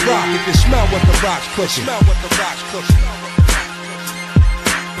Sonic Rock. If you smell what the rock's cooking. Smell what the rock's cooking.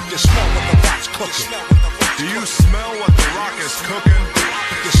 If you smell what the rock's cooking. Do you smell what the rock is cooking?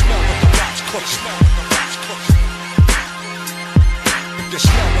 If you smell what the rock's cooking. If you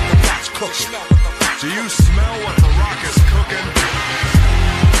smell what the rock's cooking. Do you smell what the rock is cooking?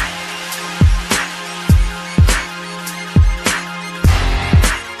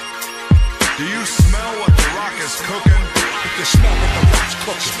 Do you smell what the rock is cooking? If you smell what the rock's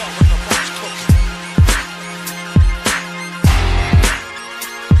cooking.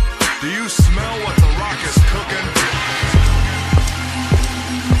 Do you smell what the rock is cooking?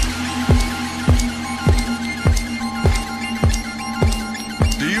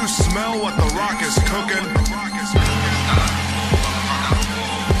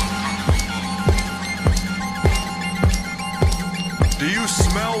 Do you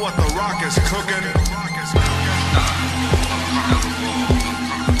smell what the rock is cooking?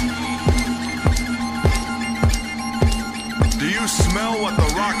 Do you smell what the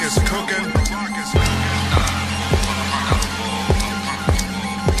rock is cooking? Do you smell what the rock is cooking?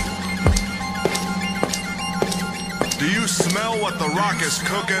 Do you smell what the rock is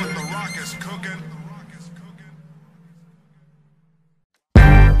cooking?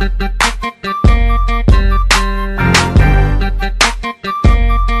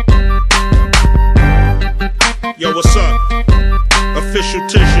 Yo, what's up? Official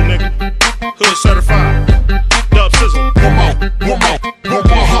tissue, nigga. Hood certified. Dub sizzle. Where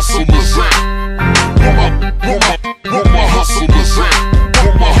my hustlers at? Where my hustlers at?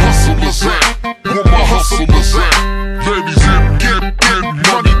 Where my hustlers at? Where my hustlers at? Ladies, get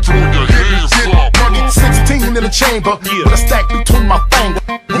money, throw your hands up. Money 16 in the chamber, with a stack between my fingers.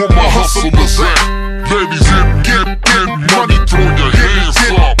 Where my hustlers at? Ladies, get money, throw your hands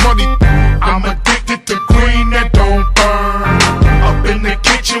up. Money. I'm addicted to green that don't burn. Up in the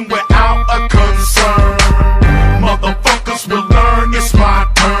kitchen without a concern. Motherfuckers will learn it's my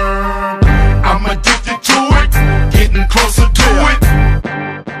turn. I'm addicted to it, getting closer to it.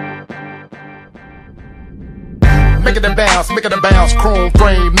 Making it bounce, chrome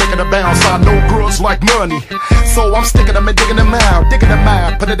frame, making it bounce. I know girls like money, so I'm sticking them and digging them out,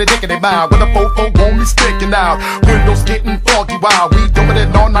 put it in digging them out. When the fofo want me sticking out, windows getting foggy while we doing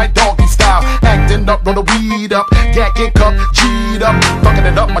it all night doggy style. style. Acting up, roll the weed up, yakking cup, G'd up. Fucking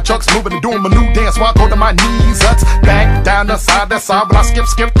it up, my chucks moving and doing my new dance while I go to my knees. That's back, down, the side, that side. When I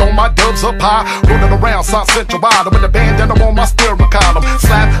skip, throw my dubs up high. Rolling around South Central Bottom with the bandana on my steering column.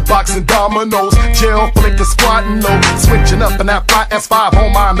 Slap, boxing, dominoes, chill, flick, squatting low. Switching up in that fly S5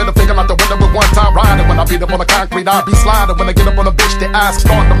 on my middle finger like the window with one time riding. When I beat up on the concrete, I be sliding. When I get up on a bitch, the eyes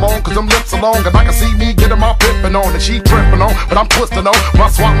start to moan, cause them lips are long. And I can see me getting my pippin' on, and she trippin' on, but I'm twisting on. My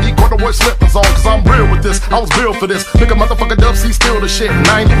swap me corduroy slippers on, cause I'm real with this. I was built for this. Nigga, motherfucker, dub, see, still the shit. And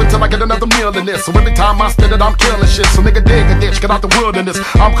I ain't even till I get another meal in this. So every time I spit it, I'm killing shit. So nigga, dig a ditch, get out the wilderness.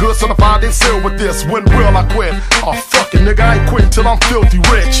 I'm good, certified, and sealed with this. When will I quit? Oh, fuck it, nigga, I ain't quitting till I'm filthy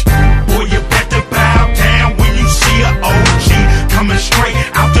rich. Boy, you better bow down when you see a OG coming straight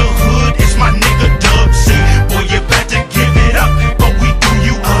out the hood. It's my nigga Dub C. Boy, you better give it up, but we do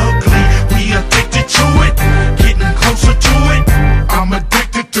you ugly. We addicted to it, getting closer to it. I'm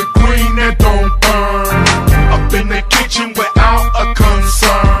addicted to green that don't burn. Up in the kitchen without a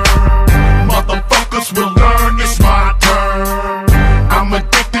concern. Motherfuckers will learn, it's my turn. I'm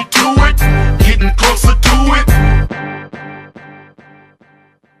addicted to it, getting closer to it.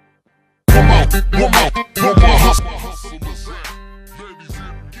 One more hustle.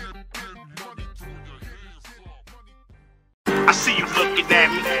 I see you looking at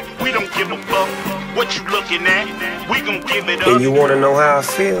me. We don't give a fuck what you looking at. We gon' give it up. And you wanna know how I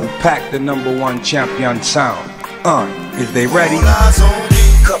feel? Pack the #1 champion sound. Is they ready?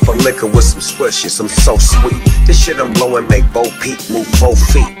 Cup of liquor with some swishes, I'm so sweet. This shit I'm blowing make Bo Peep move 4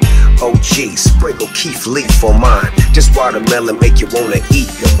 feet. OG, sprinkle Keith Leaf on mine. Just watermelon make you wanna eat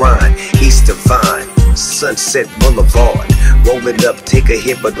the rind. Easter Vine, Sunset Boulevard. Roll it up, take a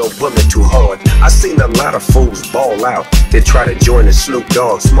hit, but don't pull it too hard. I seen a lot of fools ball out. They try to join the Snoop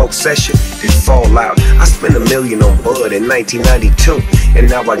Dogg smoke session, then fall out. I spent $1 million on bud in 1992, and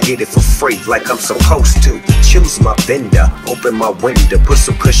now I get it for free like I'm supposed to. Choose my vendor, open my window, put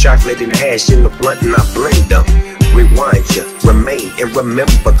some kush chocolate and hash in the blunt and I blend them. Rewind ya, remain and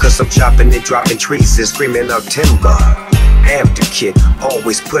remember, cause I'm chopping and dropping trees and screaming out timber. After kid,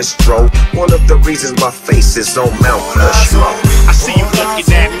 always push throw. One of the reasons my face is on Mount Rushmore. I see you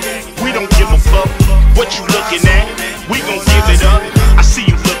looking at me. We don't give a fuck what you looking at. We gon' give it up. I see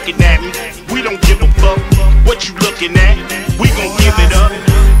you looking at me. We don't give a fuck what you looking at. We gon' give it up.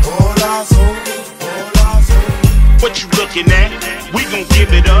 What you looking at? We gon'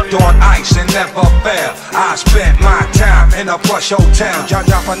 give it up. On ice and never fail. I spent my time in a plush hotel.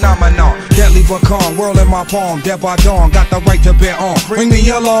 Jaja phenomenon, deadly but calm. Whirl in my palm, dead by dawn. Got the right to bear on. Bring me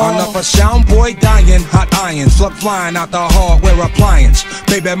along. Another sound boy dying, hot iron. Slug flying out the hardware appliance.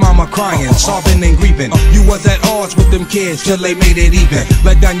 Baby mama crying, sobbing and grieving. You was at odds with them kids till they made it even.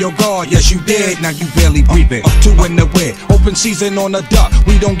 Let down your guard, yes you did. Now you barely breathing. 2 in the wind, open season on the duck.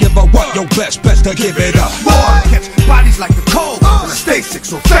 We don't give a what. Your best to give it up. Bodies like the cold, and I stay sick,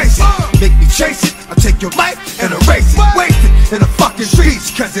 so face it. Make me chase it, I take your life and erase it. Waste it in the fucking streets,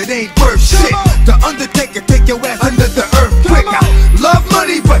 cause it ain't worth shit. The Undertaker take your ass under the earth quick. I love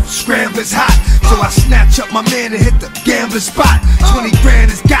money, but scrambling's hot. So I snatch up my man and hit the gambling spot. 20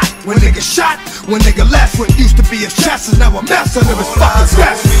 grand is got, when nigga shot, when nigga left. What used to be his chest is now a mess under his fucking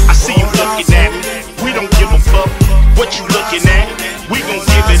vest. I see you looking at me. We don't give a fuck what you looking at. We gon'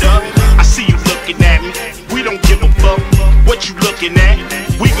 give it up. I see you looking at me. We don't give a fuck what you looking at.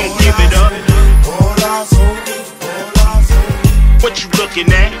 We gon' give it up. What you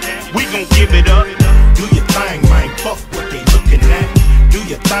looking at? We gon' give it up. Do your thing, man. Fuck what they looking at. Do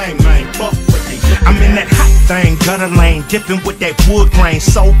your thing, man. Fuck what they looking at. I'm in that hot thing, gutter lane, dipping with that wood grain.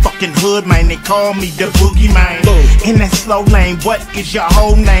 So fucking hood, man. They call me the boogie man. In that slow lane, what is your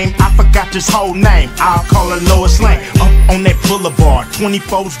whole name? I forgot this whole name. I'll call her Lois Lane. Up on that boulevard,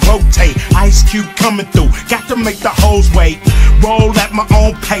 24s rotate. Ice Cube coming through, got to make the hoes wait. Roll at my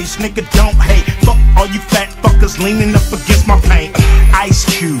own pace, nigga don't hate. Fuck all you fat fuckers leaning up against my paint. Ice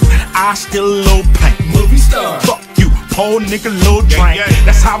Cube, I still a little paint. Movie star. Fuck you, poor nigga, little drink.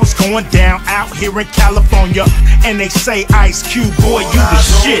 That's how it's going down out here in California. And they say Ice Cube, boy, you the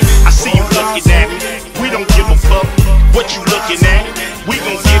shit. I see you looking at me. We don't give a fuck what you looking at. We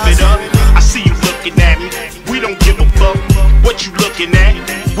gon'